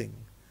do anything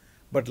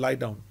but lie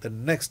down. The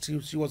next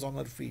she was on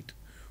her feet,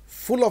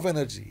 full of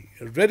energy,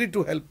 ready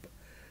to help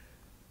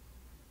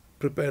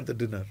prepare the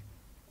dinner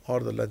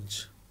or the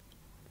lunch.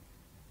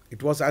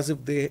 It was as if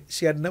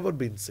she had never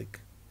been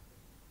sick.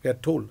 We are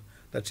told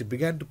that she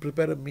began to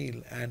prepare a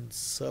meal and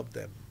serve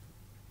them.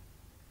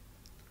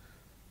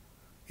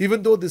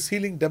 Even though this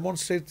healing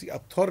demonstrates the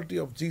authority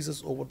of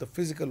Jesus over the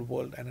physical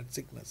world and its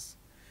sickness,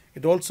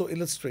 it also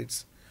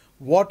illustrates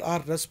what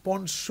our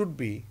response should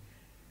be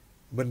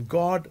when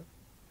God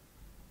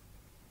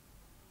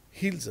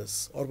heals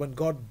us, or when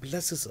God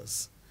blesses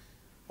us,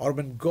 or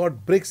when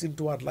God breaks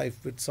into our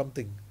life with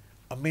something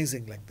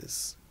amazing like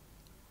this.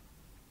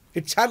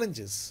 It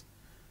challenges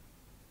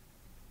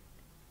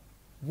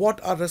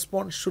what our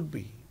response should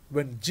be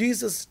when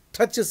Jesus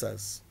touches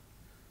us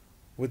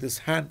with his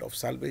hand of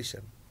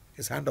salvation,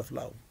 his hand of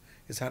love,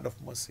 his hand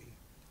of mercy.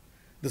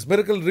 This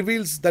miracle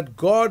reveals that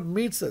God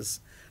meets us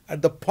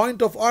at the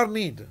point of our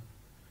need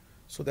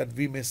so that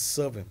we may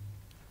serve him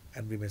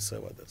and we may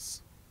serve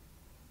others.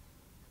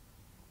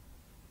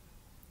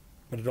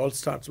 But it all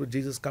starts with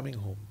Jesus coming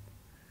home.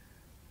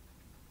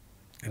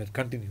 And it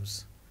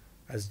continues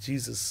as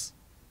Jesus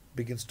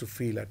begins to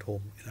feel at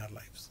home in our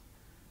lives.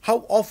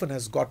 How often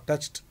has God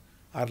touched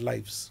our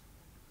lives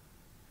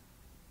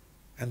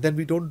and then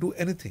we don't do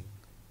anything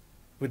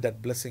with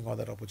that blessing or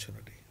that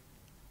opportunity?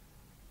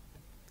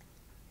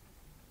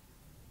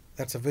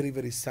 That's a very,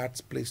 very sad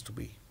place to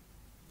be.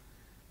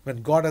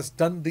 When God has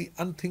done the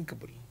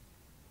unthinkable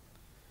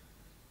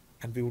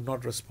and we would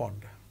not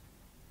respond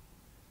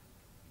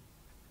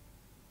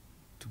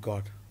to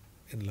God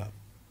in love.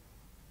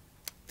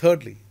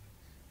 Thirdly,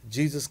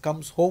 Jesus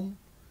comes home,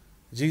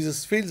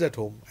 Jesus feels at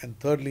home, and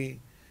thirdly,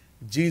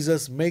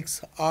 Jesus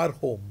makes our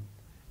home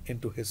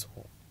into his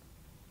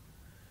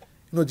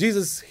home.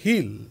 Jesus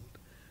healed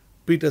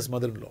Peter's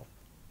mother-in-law.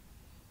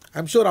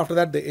 I'm sure after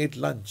that they ate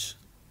lunch,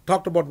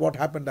 talked about what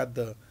happened at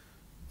the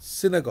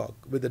synagogue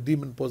with the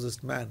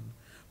demon-possessed man,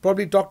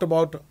 probably talked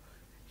about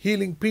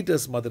healing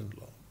Peter's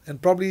mother-in-law, and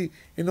probably,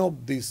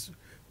 these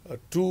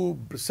two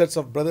sets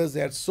of brothers, they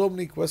had so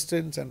many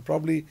questions, and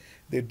probably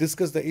they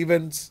discussed the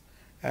events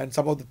and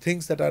some of the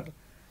things that are,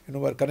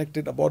 were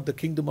connected about the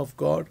kingdom of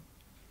God.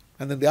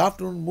 And then the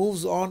afternoon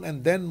moves on,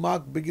 and then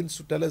Mark begins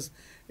to tell us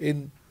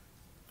in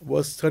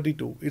verse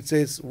 32. It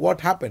says,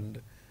 what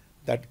happened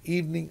that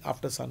evening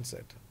after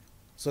sunset.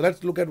 So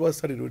let's look at verse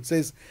 32. It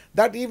says,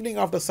 that evening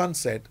after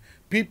sunset,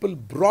 people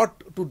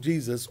brought to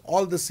Jesus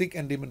all the sick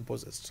and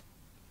demon-possessed.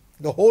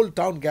 The whole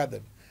town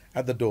gathered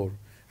at the door,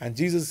 and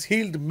Jesus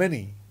healed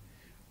many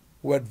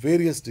who had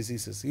various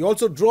diseases. He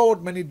also drove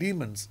out many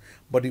demons,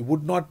 but he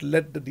would not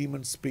let the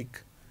demons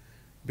speak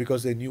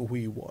because they knew who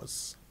he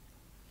was.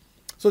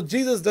 So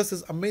Jesus does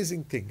this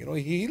amazing thing.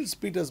 He heals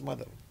Peter's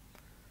mother,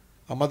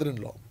 a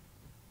mother-in-law.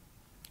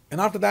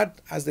 And after that,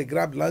 as they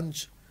grab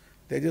lunch,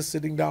 they're just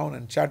sitting down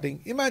and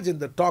chatting. Imagine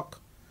the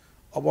talk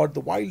about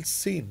the wild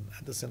scene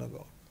at the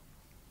synagogue.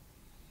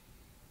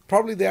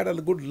 Probably they had a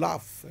good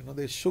laugh.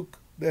 They shook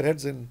their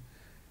heads in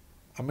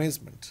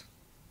amazement.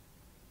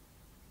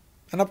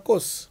 And of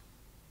course,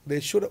 they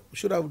should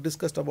have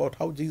discussed about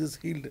how Jesus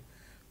healed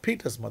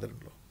Peter's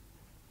mother-in-law.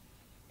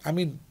 I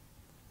mean,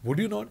 Would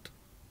you not?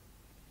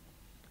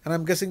 And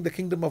I'm guessing the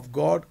kingdom of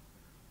God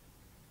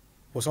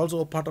was also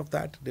a part of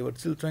that. They were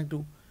still trying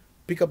to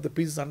pick up the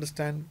pieces,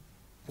 understand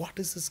what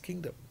is this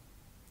kingdom.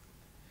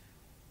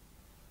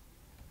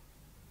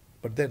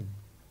 But then,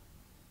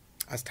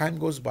 as time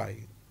goes by,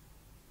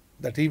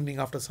 that evening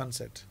after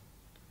sunset,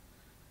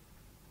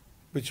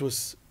 which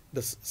was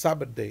the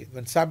Sabbath day,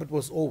 when Sabbath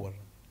was over,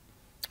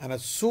 and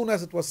as soon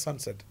as it was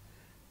sunset,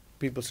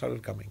 people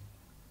started coming.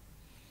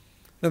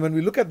 Now, when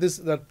we look at this,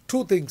 there are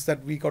two things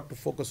that we got to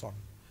focus on.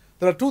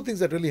 There are two things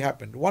that really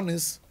happened. One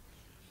is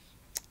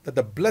that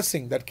the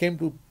blessing that came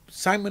to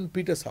Simon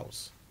Peter's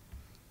house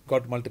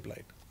got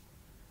multiplied.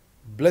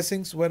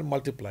 Blessings were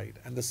multiplied.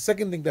 And the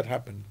second thing that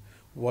happened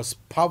was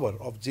power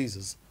of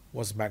Jesus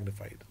was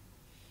magnified.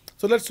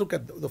 So let's look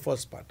at the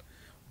first part.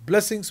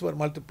 Blessings were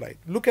multiplied.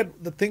 Look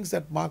at the things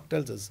that Mark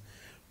tells us.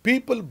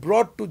 People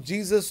brought to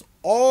Jesus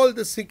all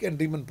the sick and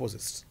demon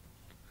possessed.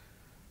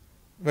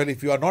 Well,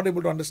 if you are not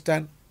able to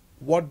understand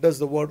what does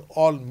the word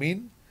all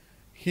mean,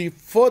 he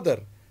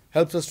further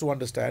helps us to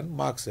understand.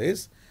 Mark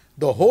says,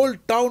 the whole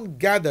town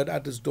gathered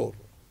at his door.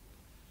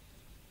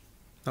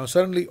 Now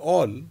suddenly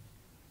all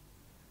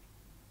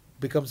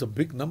becomes a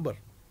big number.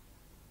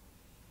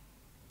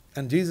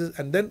 And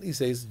then he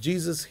says,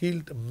 Jesus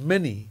healed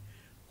many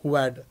who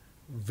had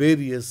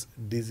various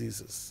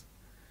diseases.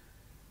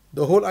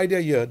 The whole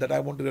idea here that I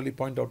want to really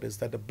point out is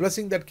that the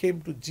blessing that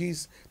came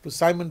to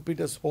Simon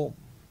Peter's home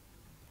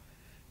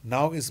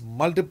now is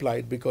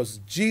multiplied because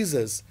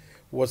Jesus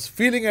was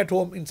feeling at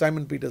home in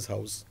Simon Peter's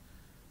house,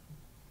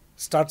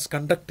 starts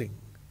conducting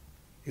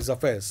his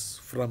affairs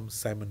from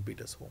Simon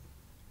Peter's home.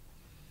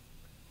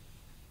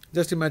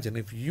 Just imagine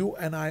if you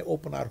and I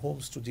open our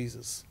homes to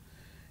Jesus,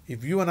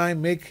 if you and I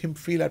make him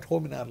feel at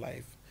home in our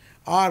life,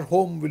 our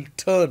home will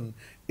turn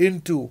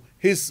into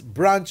his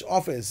branch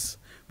office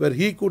where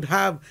he could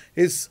have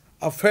his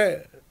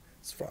affairs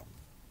from.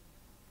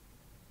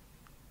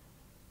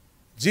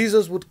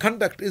 Jesus would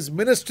conduct his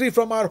ministry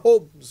from our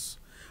homes.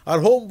 Our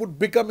home would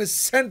become his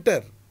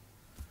center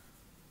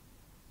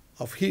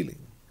of healing,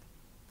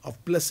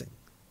 of blessing.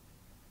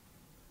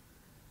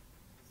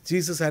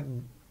 Jesus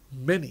had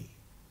many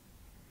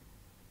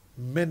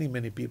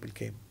people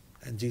came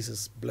and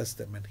Jesus blessed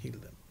them and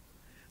healed them.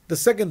 The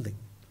second thing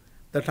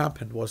that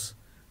happened was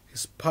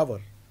his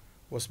power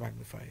was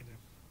magnified.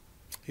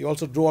 He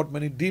also drew out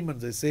many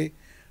demons, they say,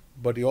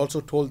 but he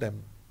also told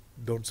them,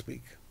 don't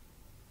speak.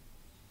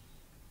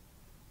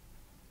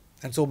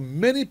 And so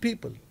many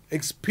people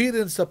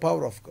experienced the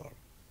power of God.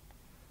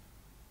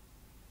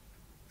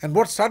 And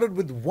what started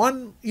with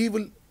one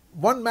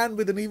man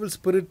with an evil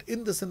spirit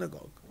in the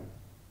synagogue,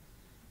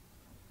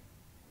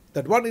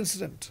 that one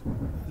incident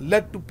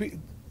led to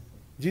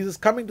Jesus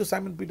coming to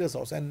Simon Peter's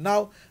house, and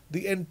now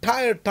the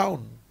entire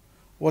town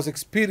was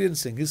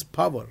experiencing his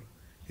power,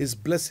 his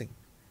blessing,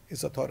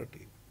 his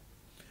authority.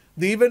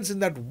 The events in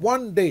that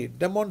one day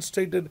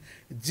demonstrated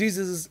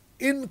Jesus'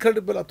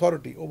 incredible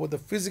authority over the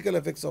physical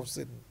effects of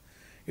sin.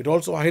 It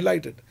also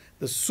highlighted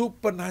the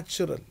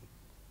supernatural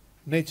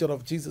nature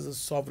of Jesus'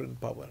 sovereign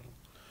power.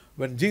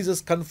 When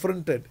Jesus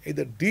confronted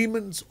either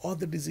demons or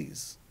the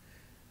disease,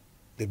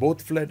 they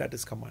both fled at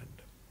his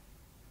command.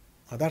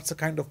 Now that's a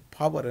kind of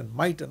power and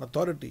might and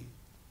authority.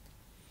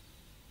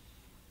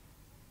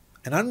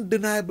 An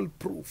undeniable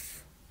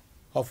proof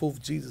of who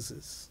Jesus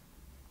is.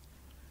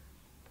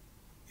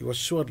 He was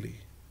surely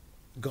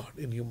God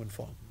in human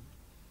form.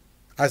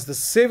 As the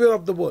Savior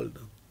of the world,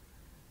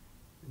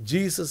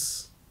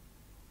 Jesus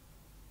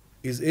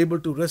is able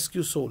to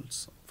rescue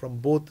souls from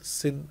both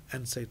sin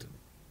and Satan.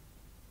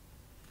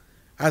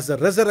 As the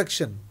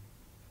resurrection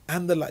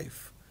and the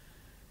life,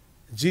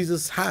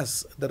 Jesus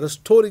has the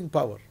restoring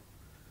power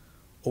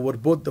over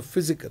both the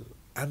physical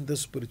and the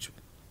spiritual.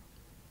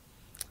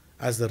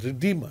 As the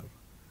Redeemer,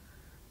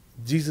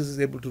 Jesus is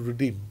able to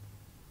redeem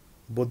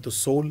both the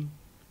soul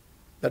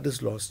that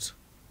is lost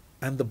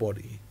and the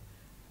body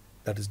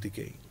that is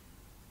decaying.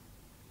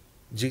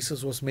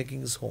 Jesus was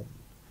making his home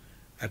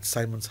at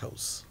Simon's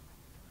house.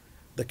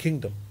 The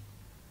kingdom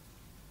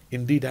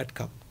indeed had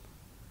come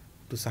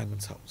to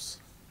Simon's house.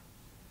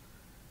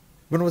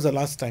 When was the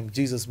last time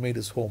Jesus made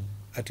his home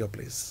at your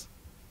place?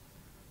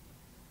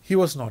 He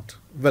was not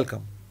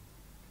welcome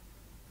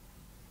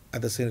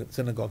at the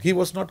synagogue. He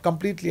was not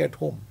completely at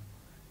home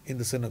in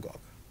the synagogue,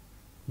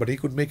 but he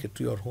could make it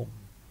to your home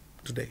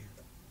today.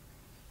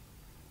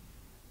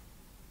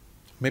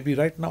 Maybe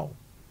right now.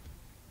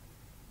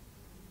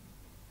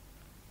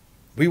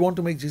 We want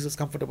to make Jesus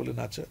comfortable in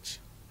our church.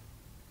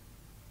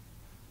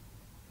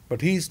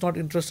 But he is not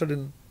interested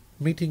in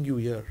meeting you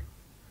here.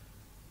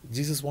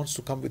 Jesus wants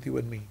to come with you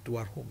and me to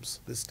our homes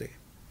this day.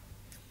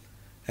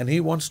 And he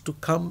wants to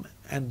come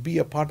and be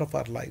a part of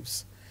our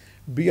lives,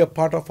 be a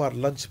part of our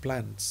lunch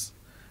plans,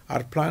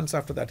 our plans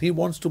after that. He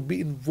wants to be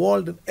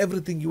involved in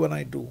everything you and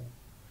I do,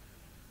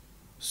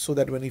 so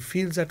that when he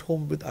feels at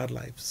home with our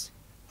lives,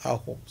 our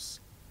homes,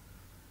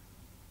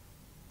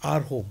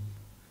 our home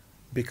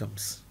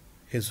becomes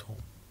his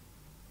home.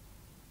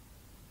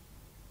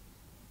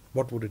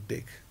 What would it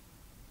take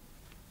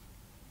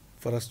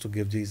for us to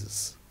give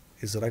Jesus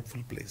his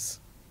rightful place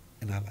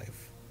in our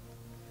life.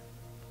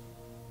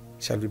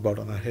 Shall we bow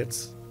down our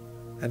heads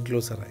and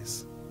close our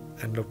eyes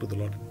and look to the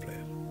Lord in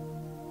prayer?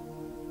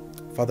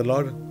 Father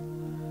Lord,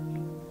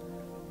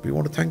 we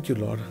want to thank you,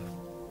 Lord,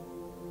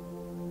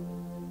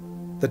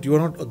 that you are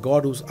not a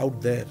God who's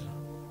out there.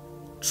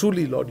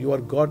 Truly, Lord, you are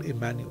God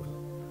Emmanuel.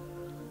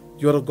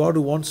 You are a God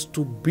who wants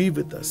to be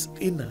with us,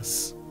 in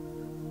us,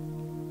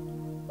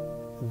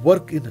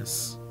 work in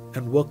us,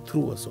 and work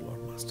through us, O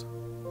Lord Master.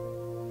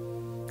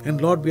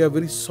 And Lord, we are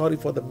very sorry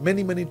for the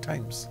many, many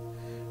times,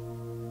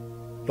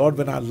 Lord,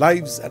 when our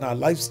lives and our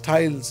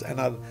lifestyles and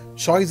our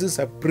choices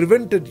have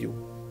prevented you,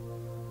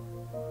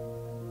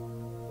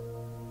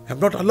 have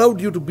not allowed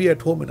you to be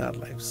at home in our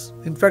lives.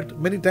 In fact,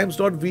 many times,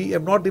 Lord, we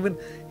have not even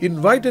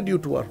invited you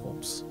to our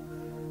homes.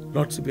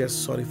 Lord, we are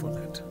sorry for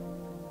that.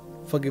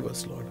 Forgive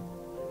us, Lord.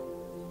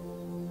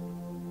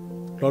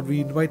 Lord, we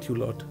invite you,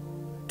 Lord,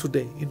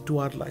 today into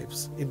our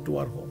lives, into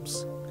our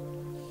homes.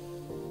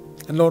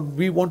 And Lord,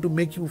 we want to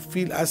make you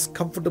feel as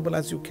comfortable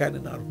as you can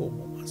in our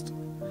home, O Master.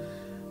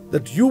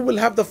 That you will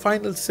have the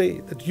final say,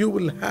 that you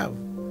will have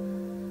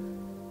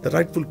the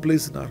rightful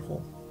place in our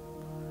home.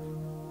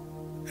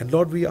 And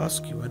Lord, we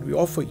ask you and we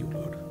offer you,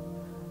 Lord.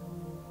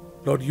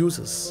 Lord, use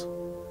us.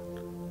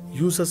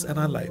 Use us in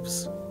our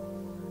lives.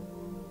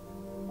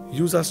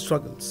 Use our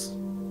struggles.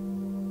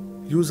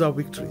 Use our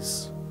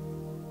victories.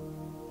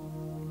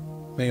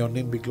 May your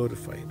name be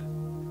glorified.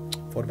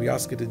 For we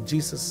ask it in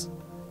Jesus'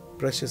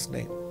 precious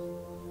name.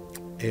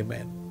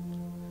 Amen.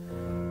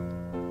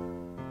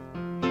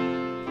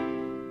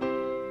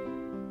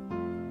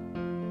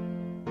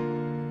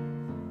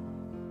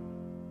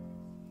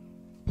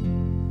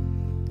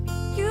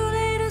 You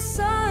laid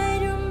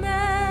aside your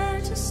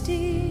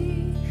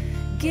majesty,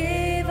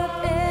 gave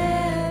up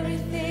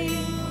everything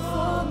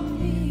for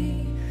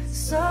me,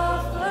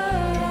 suffered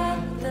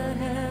at the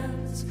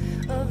hands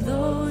of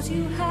those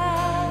you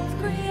have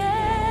created.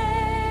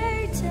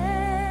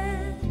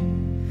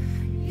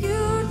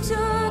 You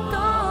took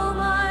all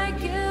my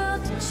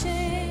guilt and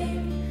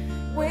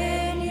shame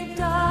when you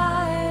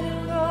died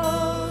and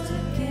rose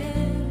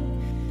again.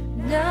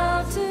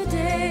 Now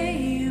today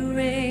you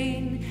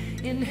reign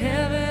in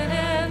heaven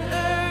and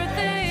earth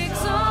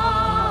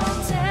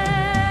exalted.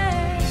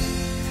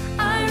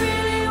 I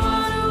really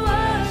want to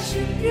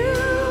worship you,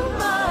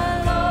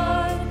 my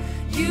Lord.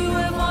 You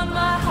have won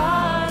my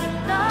heart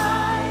and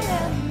I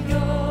am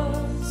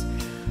yours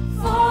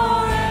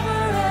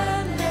forever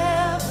and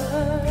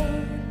ever.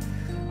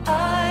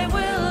 I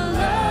will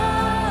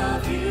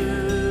love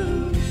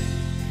you.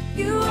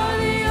 You are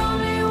the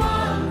only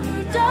one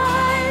who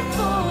died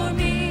for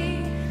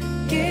me,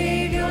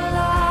 gave your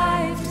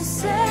life to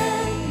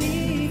set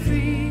me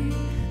free.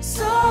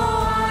 So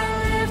I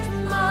lift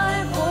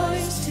my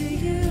voice to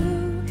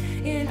you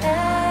in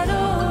adoration.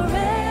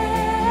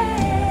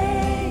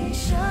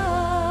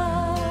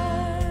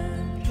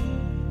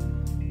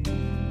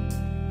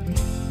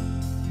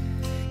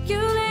 You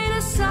laid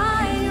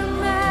aside your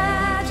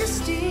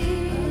majesty,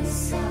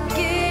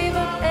 gave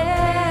up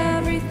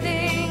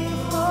everything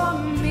for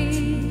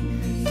me,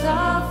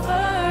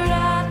 suffered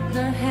at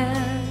the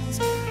hands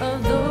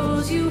of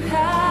those you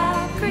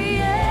have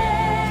created.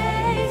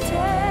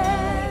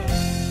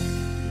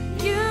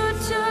 You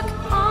took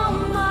all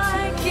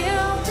my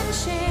guilt and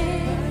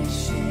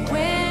shame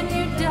when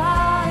you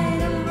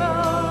died and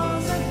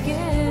rose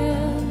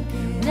again.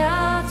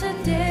 Now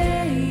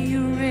today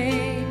you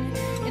reign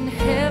in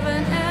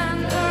heaven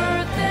and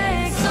earth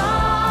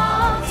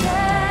exalted.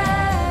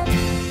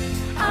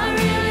 I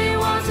really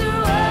want to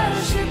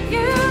worship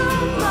you,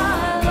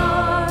 my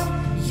Lord.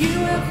 You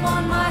have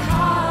won my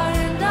heart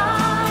and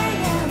I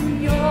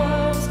am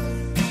yours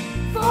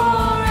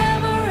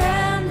forever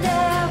and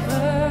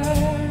ever.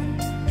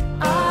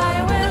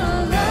 I will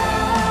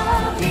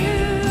love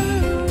you.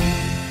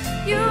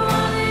 You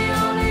are the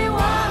only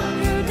one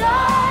who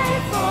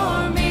died for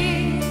me,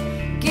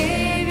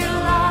 gave your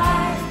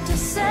life to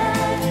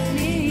set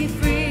me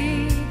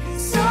free.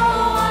 So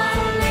I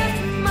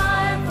lift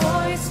my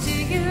voice to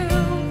you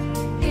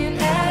in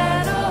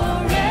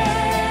adoration.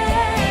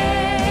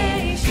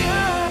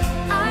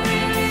 I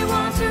really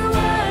want to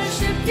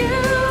worship you,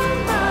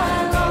 my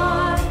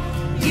Lord.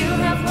 You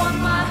have won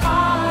my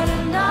heart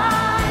and I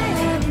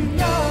am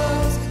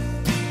yours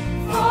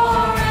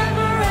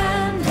forever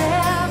and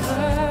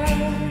ever.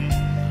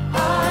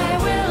 I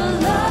will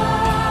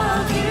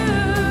love you.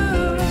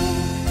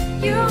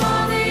 You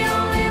are the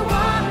only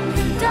one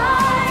who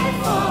died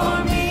for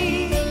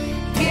me,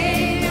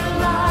 gave your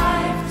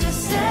life to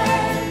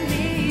set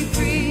me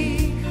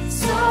free.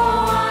 So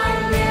I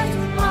lift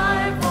my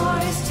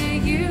voice to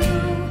you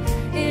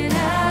in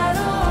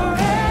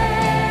adoration.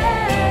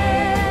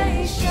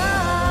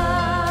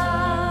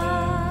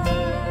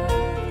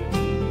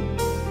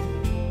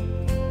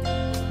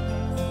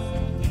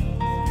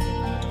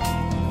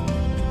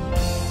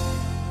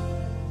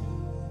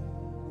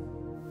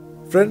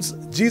 Friends,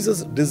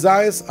 Jesus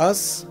desires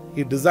us.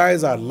 He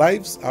desires our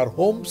lives, our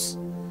homes,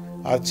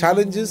 our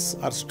challenges,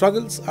 our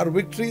struggles, our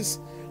victories,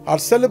 our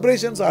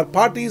celebrations, our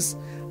parties,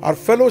 our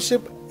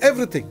fellowship,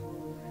 everything.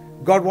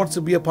 God wants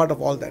to be a part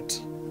of all that.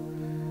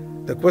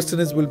 The question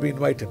is, will we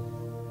invite Him,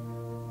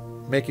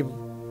 make Him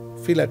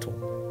feel at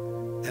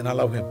home, and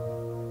allow Him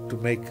to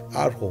make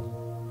our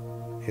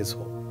home His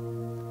home.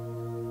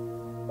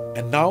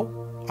 And now,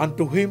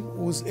 unto Him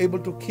who is able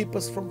to keep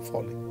us from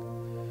falling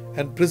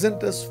and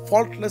present us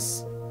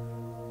faultless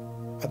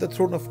at the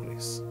throne of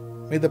grace,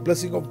 may the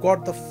blessing of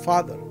God the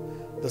Father,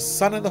 the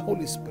Son, and the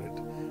Holy Spirit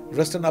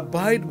rest and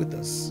abide with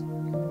us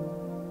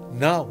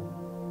now,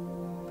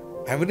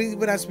 and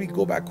even as we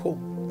go back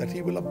home, that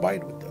He will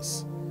abide with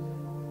us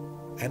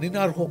and in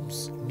our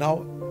homes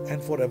now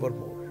and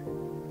forevermore.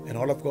 And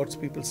all of God's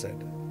people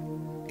said,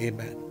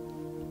 Amen.